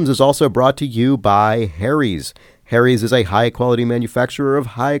Idle Thumbs is also brought to you by Harry's. Harry's is a high-quality manufacturer of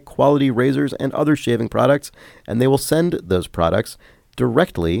high-quality razors and other shaving products, and they will send those products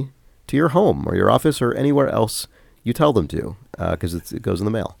directly to your home or your office or anywhere else you tell them to, because it goes in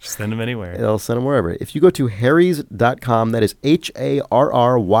the mail. Send them anywhere. They'll send them wherever. If you go to harrys.com, that is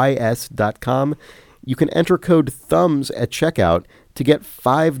HARRYS.com, you can enter code THUMBS at checkout to get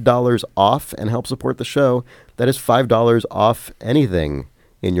 $5 off and help support the show. That is $5 off anything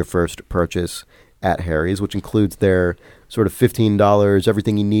in your first purchase at Harry's, which includes their sort of $15,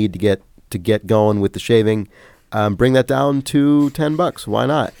 everything you need to get going with the shaving. Bring that down to $10. Why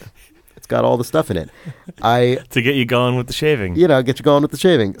not? It's got all the stuff in it. To get you going with the shaving. Get you going with the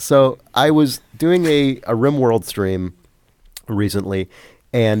shaving. So I was doing a RimWorld stream recently.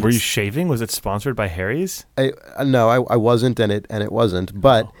 And Were you shaving? Was it sponsored by Harry's? no, I wasn't, and it wasn't.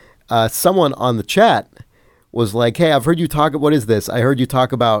 But someone on the chat was like, "Hey, I've heard you talk. What is this? I heard you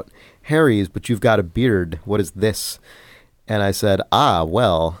talk about Harry's, but you've got a beard. What is this?" And I said,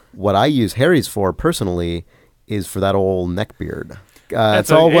 well, what I use Harry's for personally is for that old neck beard.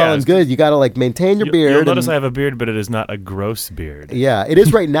 It's all well and good. You got to like maintain your beard. You'll notice I have a beard, but it is not a gross beard. Yeah, it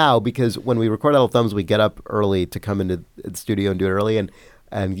is right now because when we record Idle Thumbs, we get up early to come into the studio and do it early.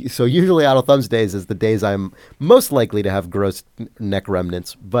 And so usually Idle Thumbs days is the days I'm most likely to have gross neck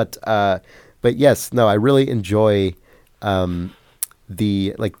remnants. But yes, no, I really enjoy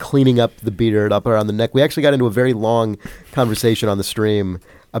the like cleaning up the beard up around the neck. We actually got into a very long conversation on the stream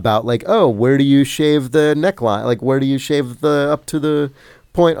about like, oh, where do you shave the neckline? Like, where do you shave the up to the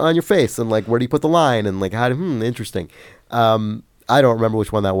point on your face? And like, where do you put the line? And like, interesting. I don't remember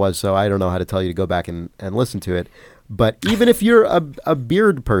which one that was, so I don't know how to tell you to go back and listen to it. But even if you're a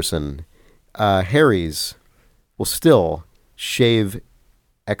beard person, Harry's will still shave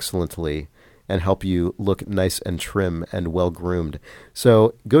excellently and help you look nice and trim and well groomed.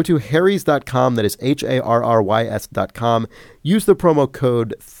 So go to harrys.com, that is HARRYS.com. Use the promo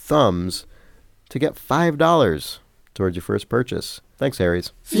code THUMBS to get $5 towards your first purchase. Thanks,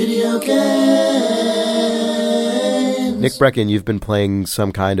 Harry's. Video games. Nick Brecken, you've been playing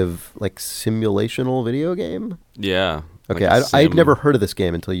some kind of like simulational video game? Yeah. Okay, like I'd never heard of this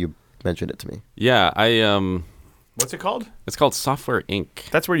game until you mentioned it to me. Yeah, What's it called? It's called Software Inc.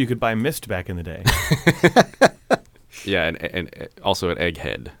 That's where you could buy Myst back in the day. Yeah, and also at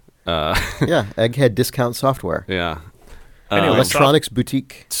Egghead. Yeah, Egghead Discount Software. Yeah. Anyway, Electronics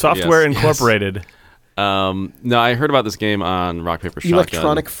Boutique. Software Yes, Incorporated. No, I heard about this game on Rock Paper Shotgun.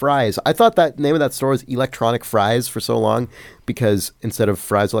 Electronic Fries. I thought that name of that store was Electronic Fries for so long because instead of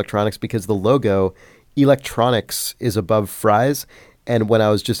Fries Electronics, because the logo Electronics is above Fries. And when I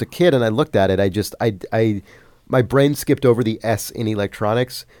was just a kid and I looked at it, I my brain skipped over the S in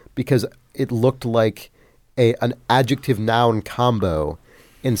electronics because it looked like an adjective noun combo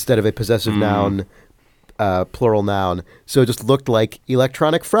instead of a possessive noun, plural noun. So it just looked like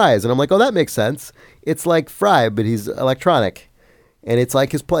electronic fries. And I'm like, oh, that makes sense. It's like Fry, but he's electronic. And it's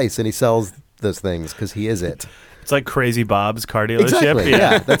like his place, and he sells those things because he is it. It's like Crazy Bob's car dealership. Exactly.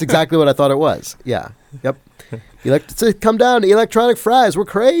 Yeah, that's exactly what I thought it was. Yeah. Yep. Come down to Electronic Fries. We're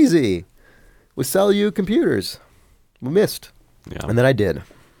crazy. We sell you computers. We missed. Yeah. And then I did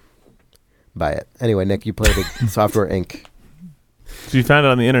buy it. Anyway, Nick, you played Software Inc. So you found it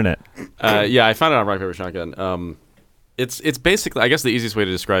on the internet. Yeah, I found it on Rock Paper Shotgun. It's basically, I guess the easiest way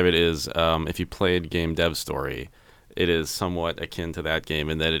to describe it is if you played Game Dev Story, it is somewhat akin to that game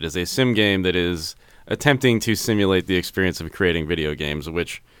in that it is a sim game that is attempting to simulate the experience of creating video games,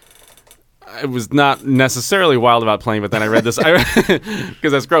 which I was not necessarily wild about playing, but then I read this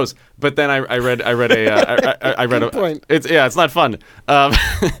because that's gross. But then I read a point. It's not fun.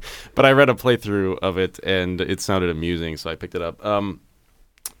 But I read a playthrough of it and it sounded amusing, so I picked it up. So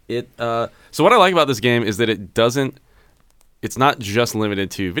what I like about this game is that it's not just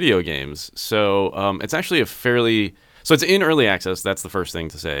limited to video games. So it's actually so it's in early access. That's the first thing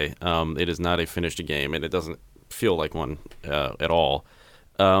to say. It is not a finished game, and it doesn't feel like one at all.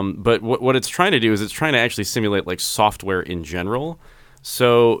 But what it's trying to do is it's trying to actually simulate like software in general.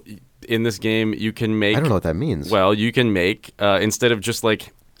 So in this game, you can make... I don't know what that means. Well, you can make, instead of just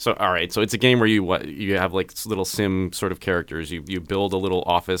like... So, all right, so it's a game where you have like little sim sort of characters. You build a little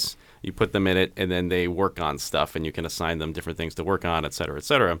office, you put them in it, and then they work on stuff, and you can assign them different things to work on, et cetera, et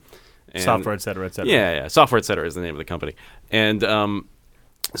cetera. And Software, et cetera, et cetera. Yeah, Software, et cetera is the name of the company. And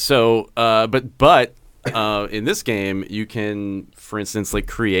in this game, you can, for instance, like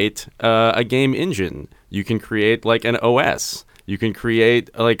create a game engine. You can create like an OS. You can create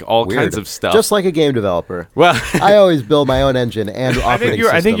like all kinds of stuff. Just like a game developer. Well, I always build my own engine and operating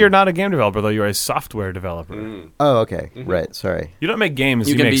system. I think you're not a game developer, though. You're a software developer. Oh, okay. Mm-hmm. Right. Sorry. You don't make games.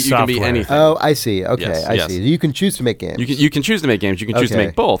 You can make software. You can be anything. Oh, I see. Okay, Yes, I see. You can choose to make games. You can choose to make games. You can choose to Okay.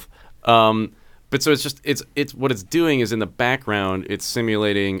 make both. But so it's what it's doing is in the background, it's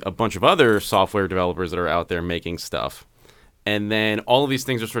simulating a bunch of other software developers that are out there making stuff. And then all of these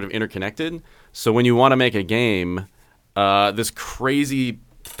things are sort of interconnected. So when you want to make a game, this crazy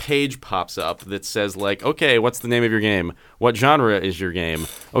page pops up that says like, okay, what's the name of your game? What genre is your game?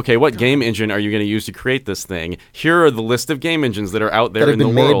 Okay, what game engine are you going to use to create this thing? Here are the list of game engines that are out there that have in the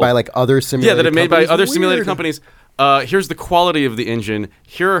been world. made by like other simulated that have made by companies? other Weird. simulated companies. Here's the quality of the engine.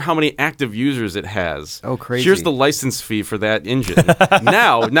 Here are how many active users it has. Oh, crazy. Here's the license fee for that engine.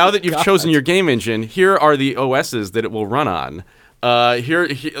 now that you've chosen your game engine, here are the OSs that it will run on. here are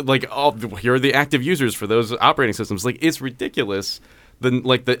the active users for those operating systems. Like, it's ridiculous.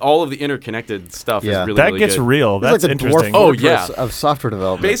 All of the interconnected stuff is really, that really gets good. real. It's That's like the interesting. dwarf Oh, fortress yeah. of software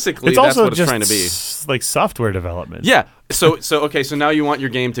development. Basically, It's that's also what it's just trying to be. like software development. Yeah. So now you want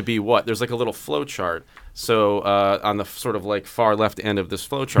your game to be what? There's like a little flow chart. So on the sort of like far left end of this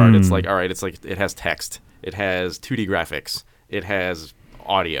flow chart, it's like, all right, it's like it has text, it has 2D graphics, it has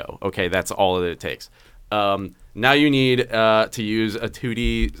audio. Okay, that's all that it takes. Now you need to use a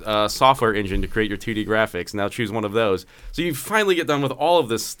 2D software engine to create your 2D graphics. Now choose one of those. So you finally get done with all of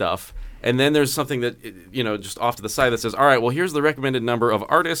this stuff. And then there's something that, just off to the side that says, all right, well, here's the recommended number of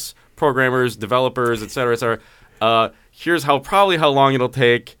artists, programmers, developers, et cetera, et cetera. Here's how long it'll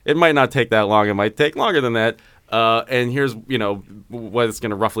take. It might not take that long. It might take longer than that. And here's, what it's going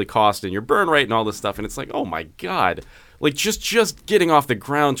to roughly cost and your burn rate and all this stuff. And it's like, oh, my God. Like, just getting off the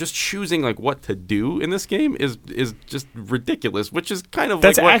ground, just choosing, like, what to do in this game is just ridiculous, which is kind of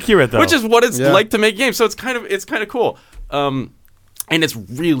That's like accurate, though. Which is what it's like to make games. So it's kind of cool. And it's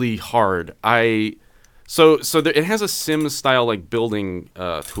really hard. It has a Sims style like building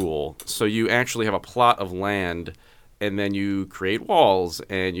tool. So you actually have a plot of land, and then you create walls,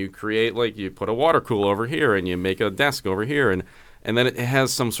 and you create you put a water cooler over here, and you make a desk over here, and then it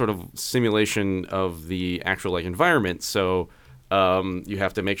has some sort of simulation of the actual environment. So you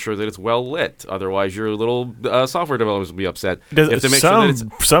have to make sure that it's well lit, otherwise your little software developers will be upset. You have to make sure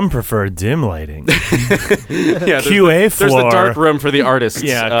that some prefer dim lighting. yeah, QA floor. There's the dark room for the artists.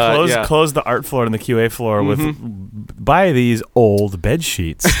 Close the art floor and the QA floor with buy these old bed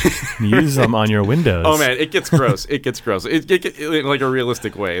sheets and use them on your windows. Oh man, it gets gross. It gets gross. It in like a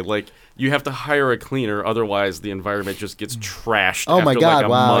realistic way. Like you have to hire a cleaner, otherwise the environment just gets trashed. Oh my after, God! a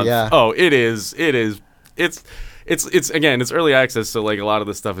Wow. month. Yeah. Oh, it's again, it's early access, so like a lot of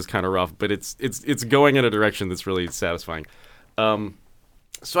this stuff is kind of rough, but it's going in a direction that's really satisfying.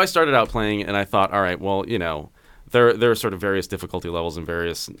 So I started out playing, and I thought, all right, well, there are sort of various difficulty levels and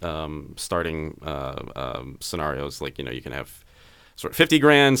various starting scenarios. Like you can have sort of 50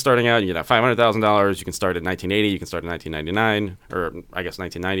 grand starting out, you can have $500,000. You can start at 1980, you can start at 1999, or I guess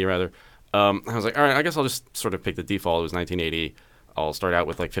 1990 rather. I was like, all right, I guess I'll just sort of pick the default. It was 1980. I'll start out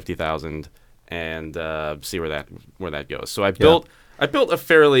with like 50,000. And see where that goes. So I built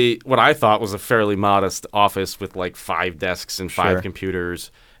what I thought was a fairly modest office with like 5 desks and 5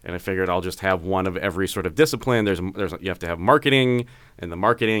 computers, and I figured I'll just have one of every sort of discipline. You have to have marketing, and the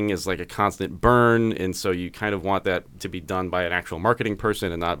marketing is like a constant burn, and so you kind of want that to be done by an actual marketing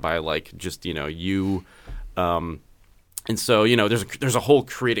person and not by like just you. And so there's a whole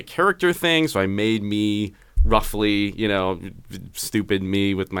create a character thing. So I made me. Roughly, stupid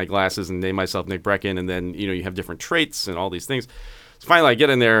me with my glasses and name myself Nick Brecken, and then you have different traits and all these things. So finally, I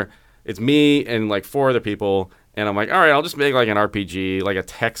get in there. It's me and like 4 other people, and I'm like, all right, I'll just make like an RPG, like a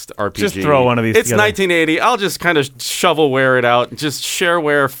text RPG. Just throw one of these. It's together. 1980. I'll just kind of shovelware it out. Just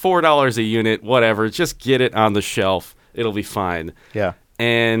shareware, $4 a unit, whatever. Just get it on the shelf. It'll be fine. Yeah.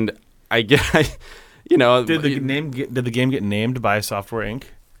 And I get, Did the game get named by Software Inc.?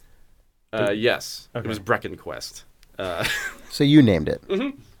 Yes. Okay. It was Brecken Quest. So you named it.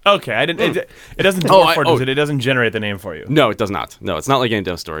 Mm-hmm. Okay, I didn't. It doesn't. It doesn't generate the name for you. No, it does not. No, it's not like Game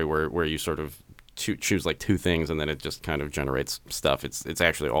Dev Story where you sort of choose like 2 things and then it just kind of generates stuff. It's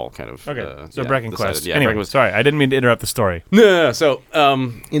actually all kind of okay. So Brecken Quest. Yeah, anyway, Brecken Quest. sorry, I didn't mean to interrupt the story. No. So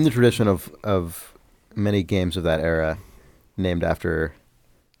In the tradition of many games of that era, named after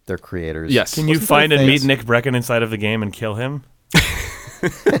their creators. yes. Can you Wasn't find there and meet things- Nick Brecken inside of the game and kill him?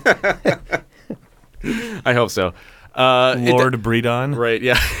 I hope so. Lord Breedon. Right.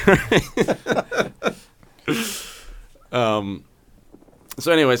 Yeah.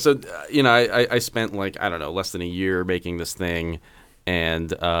 So anyway, I spent like I don't know less than a year making this thing,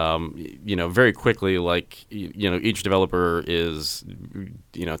 and very quickly each developer is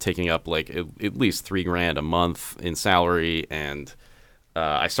taking up like at least $3,000 a month in salary, and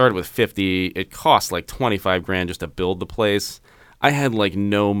I started with 50. It cost like $25,000 just to build the place. I had like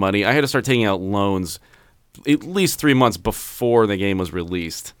no money. I had to start taking out loans at least 3 months before the game was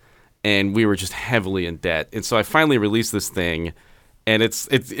released, and we were just heavily in debt. And so I finally released this thing, and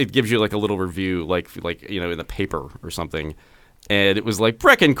it gives you like a little review, like in the paper or something, and it was like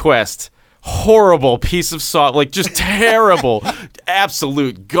Brecken Quest, horrible piece of software, like just terrible,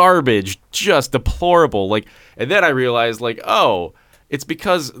 absolute garbage, just deplorable. Like, and then I realized like, oh, it's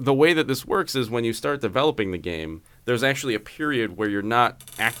because the way that this works is when you start developing the game, there's actually a period where you're not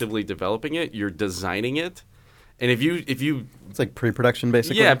actively developing it, you're designing it. And if you It's like pre-production,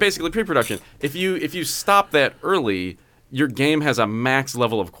 basically. yeah, basically pre-production. If you stop that early, your game has a max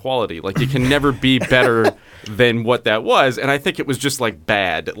level of quality. Like, it can never be better than what that was. And I think it was just like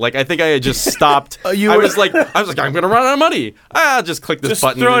bad. Like, I think I had just stopped. I was like, I'm going to run out of money. I'll just click this Just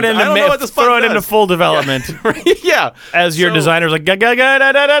button. throw it into I don't know what this throw it button into does. full development. Yeah. As your So- designer's like,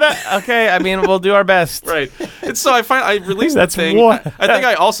 ga-ga-ga-da-da-da-da. Okay, I mean, we'll do our best. Right. And so I released That's the thing. what- I think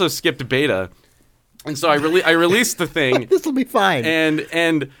I also skipped beta. And so I released the thing. This will be fine.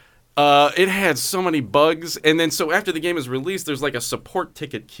 And it had so many bugs, and then so after the game is released, there's like a support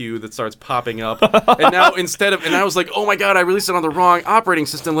ticket queue that starts popping up, and now and I was like, oh my god, I released it on the wrong operating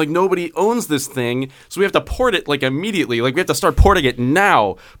system. Like, nobody owns this thing, so we have to port it like immediately. Like, we have to start porting it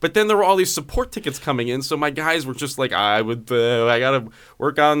now. But then there were all these support tickets coming in, so my guys were just like, I gotta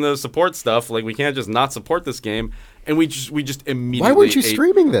work on the support stuff. Like, we can't just not support this game. And we just immediately. Why weren't you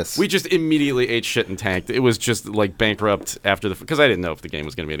streaming this? We just immediately ate shit and tanked. It was just like bankrupt after because I didn't know if the game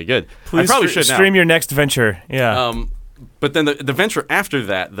was going to be any good. Please I probably should now. stream your next venture. Yeah. But then the venture after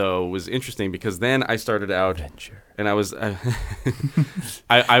that though was interesting because then I started out and I was it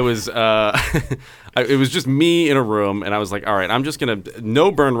was just me in a room and I was like, all right, I'm just gonna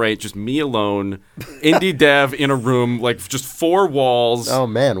no burn rate, just me alone, indie dev in a room, like just 4 walls. Oh,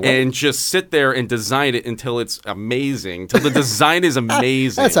 man, what? And just sit there and design it until it's amazing, till the design is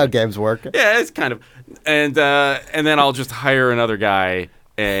amazing. That's how games work. Yeah, it's kind of, and then I'll just hire another guy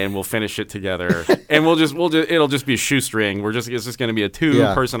and we'll finish it together, and it'll just be a shoestring. It's just going to be a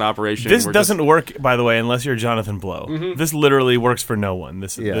 2-person operation. This doesn't work, by the way, unless you're Jonathan Blow. Mm-hmm. This literally works for no one.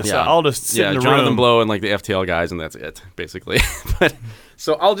 I'll just sit in the Jonathan room. Blow and like the FTL guys, and that's it, basically. But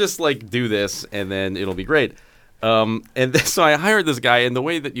so I'll just like do this, and then it'll be great. So I hired this guy, and the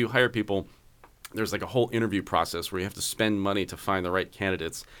way that you hire people, there's like a whole interview process where you have to spend money to find the right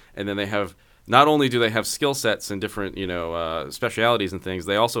candidates, and then they have. Not only do they have skill sets and different, specialities and things,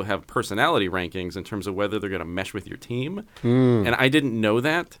 they also have personality rankings in terms of whether they're going to mesh with your team. And I didn't know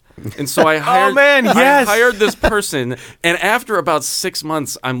that. And so I hired, yes. I hired this person. And after about 6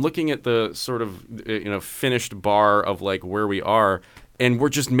 months, I'm looking at the sort of, finished bar of like where we are, and we're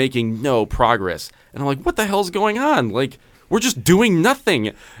just making no progress. And I'm like, what the hell's going on? Like, we're just doing nothing,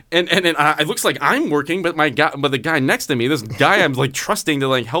 and it looks like I'm working, but the guy next to me, this guy I'm like trusting to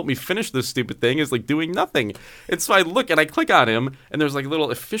like help me finish this stupid thing, is like doing nothing. And so I look and I click on him, and there's like a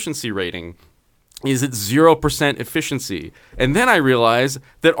little efficiency rating. Is it 0% efficiency? And then I realize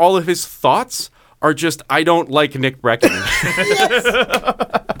that all of his thoughts are just, I don't like Nick Brecken.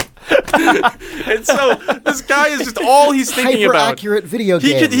 And so this guy is just all he's thinking about. Hyper-accurate video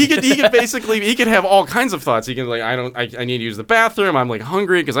game. He could basically have all kinds of thoughts. He can like, I need to use the bathroom. I'm like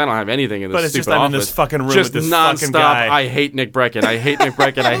hungry because I don't have anything in this But it's stupid just I'm in office. this fucking room just with this nonstop. fucking guy. I hate Nick Brecken. I hate Nick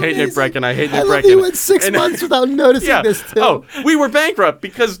Brecken. I hate Nick Brecken. I hate Nick I love Brecken. you went 6 months without noticing Yeah. this too. Oh, we were bankrupt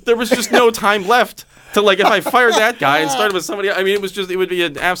because there was just no time left to like if I fired that guy and started with somebody. I mean, it would be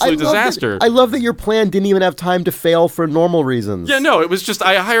an absolute disaster. I love that your plan didn't even have time to fail for normal reasons. Yeah, no, it was just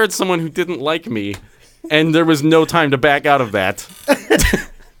I hired someone who didn't like me, and there was no time to back out of that.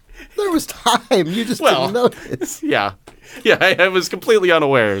 There was time. You just didn't notice. Yeah, I was completely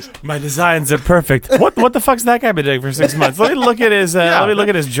unawares. My designs are perfect. What the fuck's that guy been doing for 6 months? Let me look at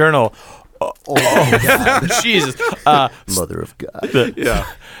his journal. Oh, God. Jesus. Mother of God. Yeah.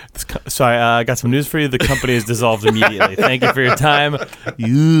 So I got some news for you. The company is dissolved immediately. Thank you for your time.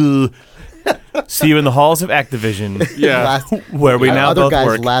 You. See you in the halls of Activision. Yeah. Where we now other both guy's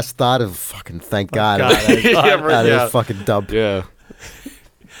work. last thought of fucking thank God. God, Out of yeah. his fucking dump. Yeah.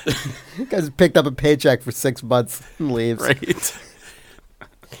 Guy's picked up a paycheck for 6 months and leaves. Right.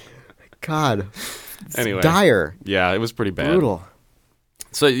 God. It's Anyway. dire. Yeah, it was pretty bad. Brutal.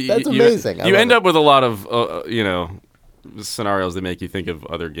 So That's amazing. I You love end it. up with a lot of scenarios that make you think of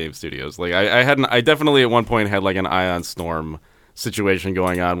other game studios. Like I definitely at one point had like an Ion Storm situation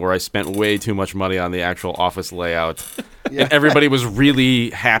going on where I spent way too much money on the actual office layout, and everybody was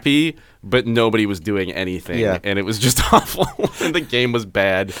really happy, but nobody was doing anything, Yeah. and it was just awful. And the game was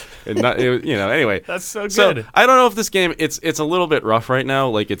bad, and anyway. That's so good. So I don't know if this game it's a little bit rough right now.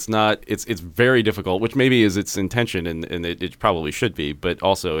 Like it's very difficult, which maybe is its intention, and it probably should be, but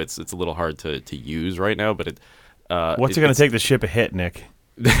also it's a little hard to use right now. But What's it going to take to ship a hit, Nick?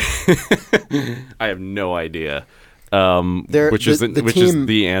 I have no idea. Which is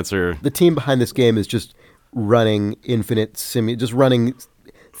the answer. The team behind this game is just running just running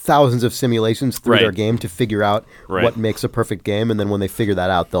thousands of simulations through Right. their game to figure out Right. what makes a perfect game, and then when they figure that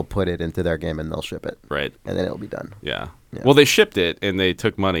out, they'll put it into their game and they'll ship it. Right. And then it'll be done. Yeah. Yeah. Well, they shipped it and they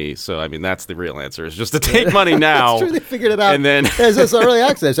took money. So, I mean, that's the real answer is just to take money now. That's true, they figured it out. And then It's just early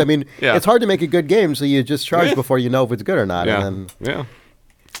access. I mean, Yeah. it's hard to make a good game, so you just charge before you know if it's good or not. yeah. And then,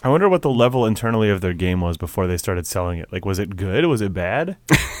 Yeah. I wonder what the level internally of their game was before they started selling it. Like, was it good? Was it bad?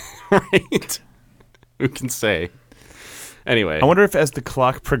 Right? Who can say? Anyway, I wonder if as the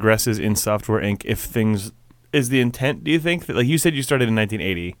clock progresses in Software Inc., if things is the intent. Do you think that, like you said, you started in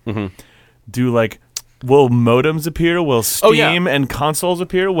 1980? Mm-hmm. Will modems appear? Will Steam yeah. and consoles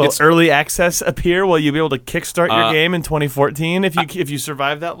appear? Will early access appear? Will you be able to kickstart your game in 2014 if you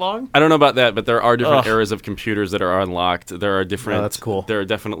survive that long? I don't know about that, but there are different eras of computers that are unlocked. There are different. Oh, that's cool. There are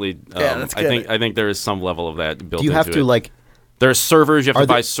definitely. That's good. I think there is some level of that built. Do you have into to it. like? There are servers. You have to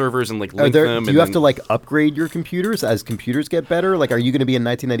buy servers and link them. Do you have to like upgrade your computers as computers get better? Like, are you going to be in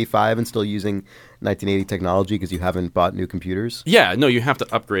 1995 and still using 1980 technology because you haven't bought new computers? Yeah, no, you have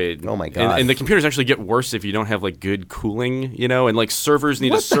to upgrade. Oh my God. And the computers actually get worse if you don't have like good cooling, and like servers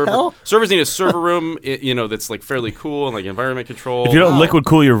need What the hell? servers need a server room, that's like fairly cool and like environment control. If you don't liquid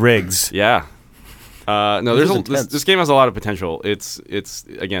cool your rigs, Yeah. No, This is intense. this game has a lot of potential. It's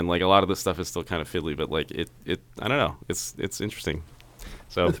again, like a lot of this stuff is still kind of fiddly, but like it I don't know. It's interesting.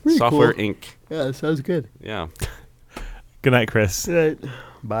 So That's pretty Software cool. Inc. Yeah, that sounds good. Yeah. good night, Chris. Good night.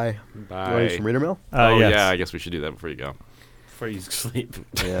 Bye. Bye. You want to do some reader mail? Yes. Yeah, I guess we should do that before you go. Before you sleep,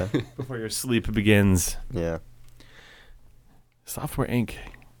 Yeah. before your sleep begins. Yeah. Software Inc.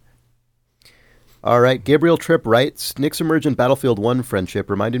 All right. Gabriel Tripp writes, Nick's Emergent Battlefield 1 friendship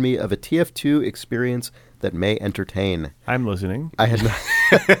reminded me of a TF2 experience that may entertain. I'm listening. I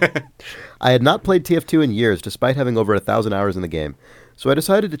had not played TF2 in years, despite having over 1,000 hours in the game. So I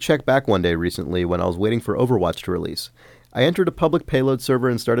decided to check back one day recently when I was waiting for Overwatch to release. I entered a public payload server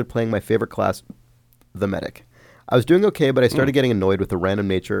and started playing my favorite class, the Medic. I was doing okay, but I started getting annoyed with the random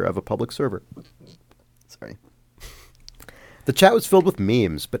nature of a public server. Sorry. The chat was filled with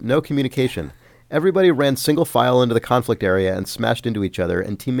memes, but no communication. Everybody ran single file into the conflict area and smashed into each other,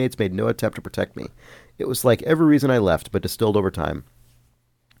 and teammates made no attempt to protect me. It was like every reason I left, but distilled over time.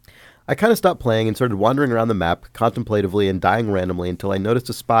 I kind of stopped playing and started wandering around the map, contemplatively and dying randomly until I noticed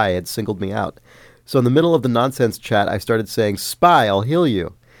a spy had singled me out. So in the middle of the nonsense chat, I started saying, "Spy, I'll heal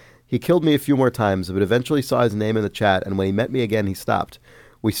you." He killed me a few more times, but eventually saw his name in the chat, and when he met me again, he stopped.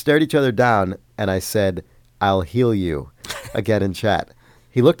 We stared each other down, and I said, "I'll heal you," again in chat.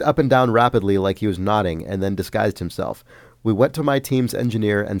 He looked up and down rapidly like he was nodding, and then disguised himself. We went to my team's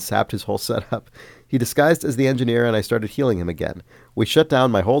engineer and sapped his whole setup. He disguised as the engineer, and I started healing him again. We shut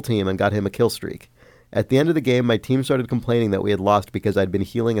down my whole team and got him a kill streak. At the end of the game, my team started complaining that we had lost because I'd been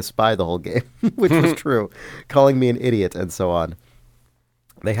healing a spy the whole game, which was true, calling me an idiot and so on.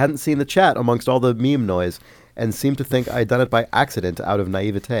 They hadn't seen the chat amongst all the meme noise and seemed to think I'd done it by accident out of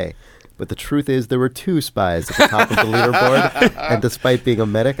naivete. But the truth is there were 2 spies at the top of the leaderboard, and despite being a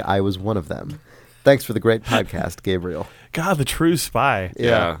medic, I was one of them. Thanks for the great podcast, Gabriel. God, the true spy.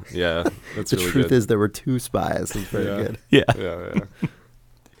 Yeah. That's The really truth good. is there were 2 spies. It's very good. Yeah. Yeah.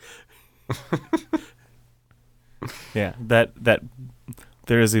 Yeah. That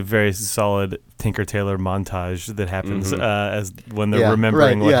there is a very solid Tinker Tailor montage that happens as when they're Yeah,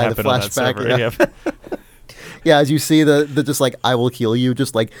 remembering right, what yeah, the happened on that flashback, server. yeah. Yep. Yeah, as you see the just like I will heal you,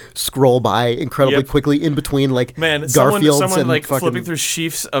 just like scroll by incredibly Yep. quickly in between like Man, Garfields someone and like fucking, flipping through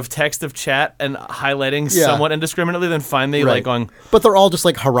sheafs of text of chat and highlighting Yeah. somewhat indiscriminately, then finally right. like going but they're all just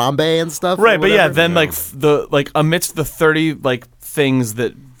like Harambe and stuff. or right. But yeah, whatever. then like amidst the 30 like things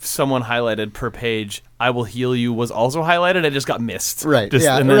that someone highlighted per page, I will heal you was also highlighted. It just got missed. Right. Just,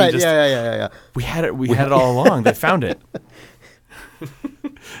 yeah. and then Right. just- Yeah. We had it. We had it all along. They found it.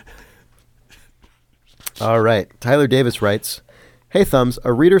 All right. Tyler Davis writes, "Hey Thumbs,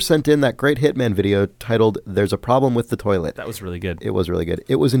 a reader sent in that great Hitman video titled 'There's a Problem with the Toilet.' That was really good. It was really good.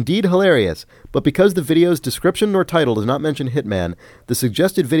 It was indeed hilarious, but because the video's description nor title does not mention Hitman, the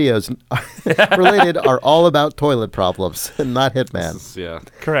suggested videos related are all about toilet problems and not Hitman. Yeah.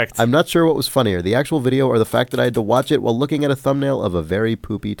 Correct. I'm not sure what was funnier, the actual video or the fact that I had to watch it while looking at a thumbnail of a very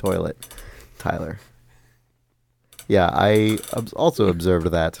poopy toilet." Tyler. Yeah, I also observed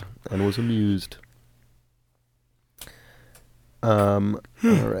that and was amused. All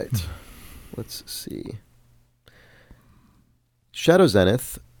right. Let's see. Shadow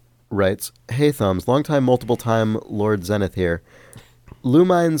Zenith writes, "Hey Thumbs, long time, multiple time Lord Zenith here.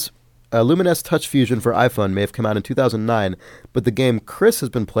 Lumines Touch Fusion for iPhone may have come out in 2009, but the game Chris has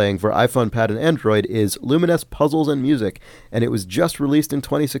been playing for iPhone, Pad, and Android is Lumines Puzzles and Music, and it was just released in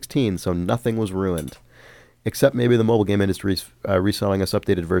 2016, so nothing was ruined. Except maybe the mobile game industry reselling us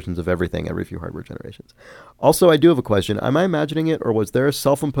updated versions of everything every few hardware generations. Also, I do have a question. Am I imagining it, or was there a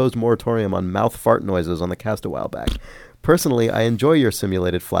self-imposed moratorium on mouth fart noises on the cast a while back? Personally, I enjoy your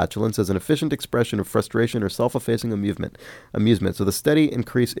simulated flatulence as an efficient expression of frustration or self-effacing amusement, so the steady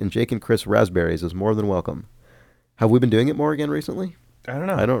increase in Jake and Chris raspberries is more than welcome. Have we been doing it more again recently? I don't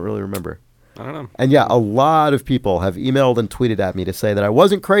know. I don't really remember. I don't know. And yeah, a lot of people have emailed and tweeted at me to say that I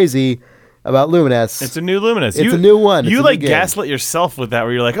wasn't crazy about Luminous. It's a new Luminous. It's a new one. It's You a new like game. gaslit yourself with that,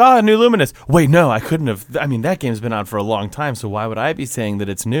 where you're like, "Oh, new Luminous." Wait, no, I couldn't have. I mean, that game's been out for a long time, so why would I be saying that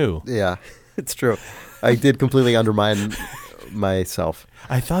it's new? Yeah, it's true. I did completely undermine myself.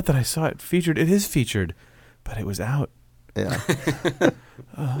 I thought that I saw it featured. It is featured, but it was out. Yeah.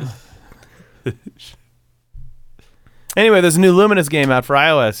 Anyway, there's a new Luminous game out for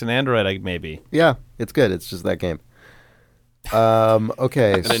iOS and Android, maybe. Yeah, it's good. It's just that game.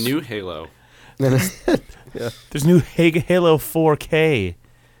 Okay. And a new Halo. Yeah. There's new Halo 4K.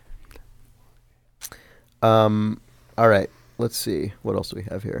 All right. Let's see. What else do we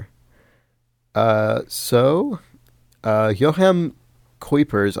have here? Joachim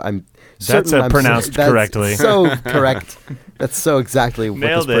Kuipers. That's certain I'm pronounced that's correctly. So correct. That's so exactly what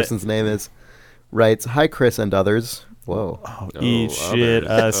Nailed this it. person's name is. Writes, "Hi, Chris and others." Whoa. Eat shit,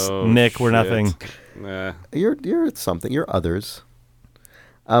 others. us, Oh, Nick, we're shit. nothing. Nah. You're something. You're others.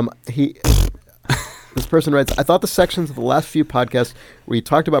 This person writes, "I thought the sections of the last few podcasts where you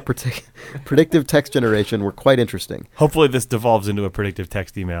talked about predictive text generation were quite interesting. Hopefully this devolves into a predictive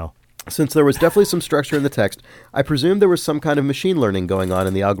text email. Since there was definitely some structure in the text, I presumed there was some kind of machine learning going on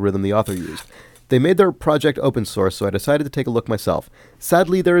in the algorithm the author used. They made their project open source, so I decided to take a look myself.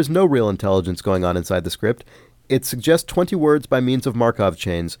 Sadly, there is no real intelligence going on inside the script. It suggests 20 words by means of Markov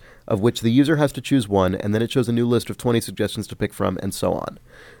chains, of which the user has to choose one, and then it shows a new list of 20 suggestions to pick from, and so on.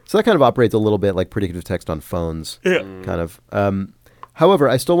 So that kind of operates a little bit like predictive text on phones. Yeah. Kind of. However,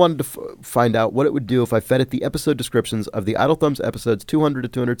 I still wanted to find out what it would do if I fed it the episode descriptions of the Idle Thumbs episodes 200 to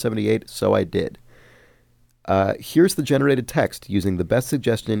 278, so I did. Here's the generated text using the best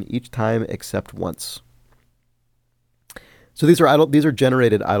suggestion each time except once. So these are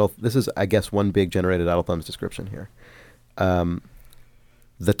generated idle. This is, I guess, one big generated Idle Thumbs description here.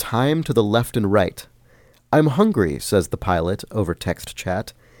 The time to the left and right. "I'm hungry," says the pilot over text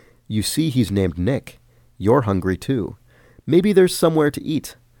chat. "You see he's named Nick. You're hungry too. Maybe there's somewhere to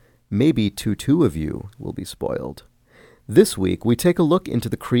eat. Maybe two of you will be spoiled." This week, we take a look into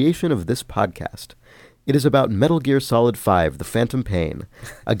the creation of this podcast. It is about Metal Gear Solid 5, The Phantom Pain,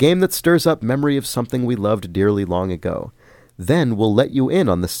 a game that stirs up memory of something we loved dearly long ago. Then we'll let you in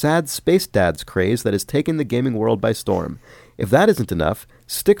on the sad Space Dads craze that has taken the gaming world by storm. If that isn't enough,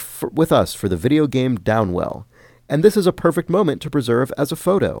 stick with us for the video game Downwell. And this is a perfect moment to preserve as a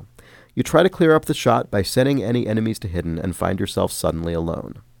photo. You try to clear up the shot by setting any enemies to hidden and find yourself suddenly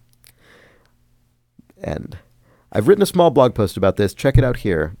alone. End. I've written a small blog post about this. Check it out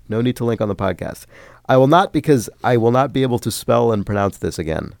here. No need to link on the podcast. I will not, because I will not be able to spell and pronounce this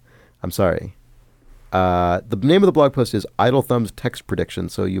again. I'm sorry. The name of the blog post is Idle Thumbs Text Prediction,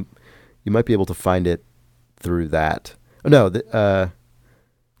 so you might be able to find it through that. Oh, no. The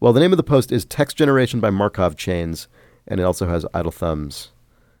name of the post is Text Generation by Markov Chains, and it also has Idle Thumbs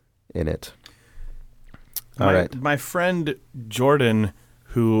in it. All right. My friend Jordan,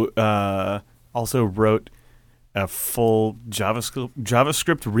 who also wrote a full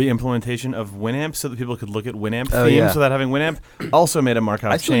JavaScript re-implementation of Winamp so that people could look at Winamp themes without having Winamp, also made a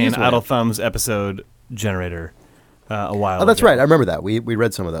Markov chain Idle Thumbs episode generator a while ago. Oh, that's right. I remember that. We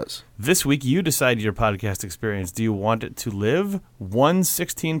read some of those. This week, you decide your podcast experience. Do you want it to live? 1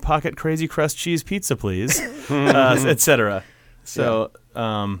 pocket Crazy Crust cheese pizza, please, etc. So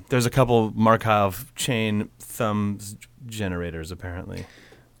there's a couple Markov chain thumbs generators, apparently.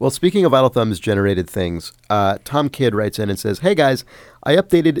 Well, speaking of Idle Thumbs generated things, Tom Kidd writes in and says, "Hey guys, I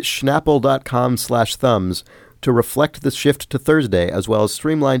updated Schnapple.com/thumbs to reflect the shift to Thursday, as well as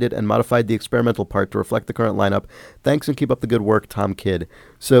streamlined it and modified the experimental part to reflect the current lineup. Thanks and keep up the good work, Tom Kidd."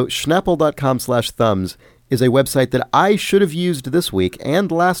 So Schnapple.com/thumbs is a website that I should have used this week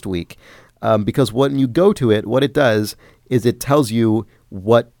and last week, because when you go to it, what it does is it tells you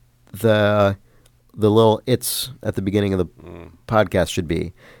what the little "it's" at the beginning of the podcast should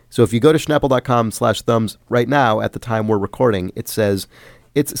be. So if you go to Schnapple.com/thumbs right now, at the time we're recording, it says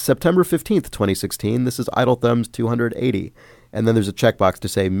it's September 15th, 2016. This is Idle Thumbs 280. And then there's a checkbox to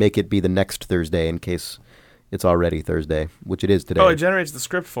say make it be the next Thursday in case it's already Thursday, which it is today. Oh, it generates the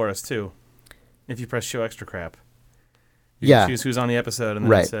script for us, too, if you press show extra crap. You Yeah. choose who's on the episode, and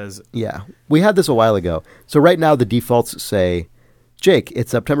then Right. it says... Yeah. We had this a while ago. So right now the defaults say, Jake,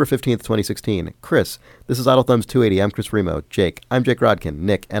 it's September 15th, 2016. Chris, this is Idle Thumbs 280. I'm Chris Remo. Jake, I'm Jake Rodkin.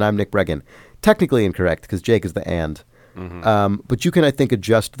 Nick, and I'm Nick Bregan. Technically incorrect, because Jake is the and. Mm-hmm. But you can, I think,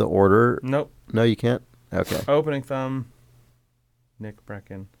 adjust the order. Nope. No, you can't? Okay. Opening thumb. Nick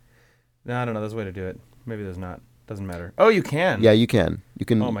Brecken. No, I don't know. There's a way to do it. Maybe there's not. Doesn't matter. Oh, you can. Yeah, you can. You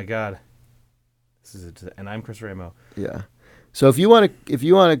can. Oh, my God. And I'm Chris Ramo. Yeah. So if you want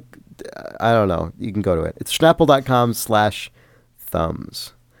to, I don't know, you can go to it. It's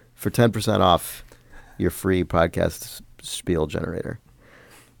Schnapple.com/thumbs for 10% off your free podcast spiel generator.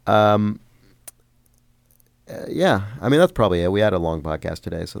 Yeah, I mean that's probably it. We had a long podcast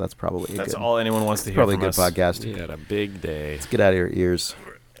today, so that's probably That's all anyone wants to hear probably a from good us. podcast. You had a big day. Let's get out of your ears.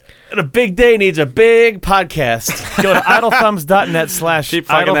 And a big day needs a big podcast. Go to idlethumbs.net/ Keep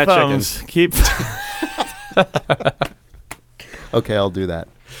fucking that idlethumbs. Keep Okay, I'll do that.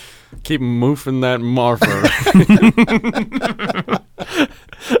 Keep moofing that marfer.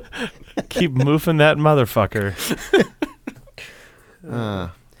 keep moofing that motherfucker.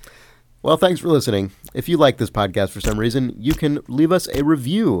 Well, thanks for listening. If you like this podcast for some reason, you can leave us a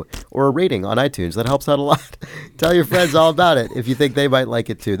review or a rating on iTunes. That helps out a lot. Tell your friends all about it if you think they might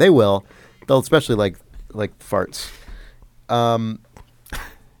like it too. They will. They'll especially like farts.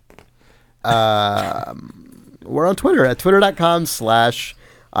 We're on Twitter at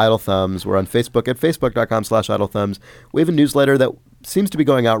twitter.com/idlethumbs. We're on Facebook at facebook.com/idlethumbs. We have a newsletter that seems to be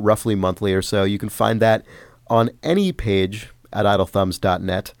going out roughly monthly or so. You can find that on any page at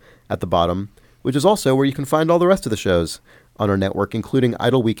idlethumbs.net at the bottom, which is also where you can find all the rest of the shows on our network, including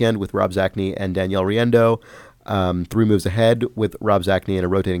Idle Weekend with Rob Zacny and Danielle Riendo, 3 Moves Ahead with Rob Zacny and a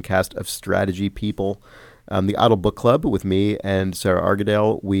rotating cast of strategy people, the Idle Book Club with me and Sarah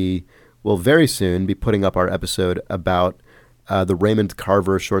Argadale. We will very soon be putting up our episode about the Raymond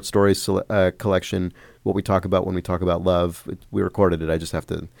Carver short stories collection, What We Talk About When We Talk About Love. We recorded it. I just have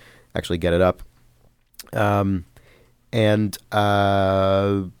to actually get it up. And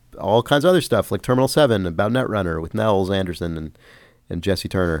all kinds of other stuff like Terminal 7 about Netrunner with Nels Anderson and Jesse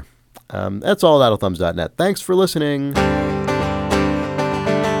Turner. That's all at idlethumbs.net. Thanks for listening.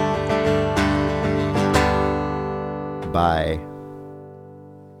 Bye.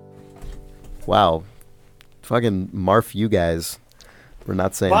 Wow. Fucking Marf, you guys. We're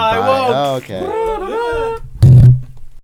not saying bye. Bye, Oh, okay.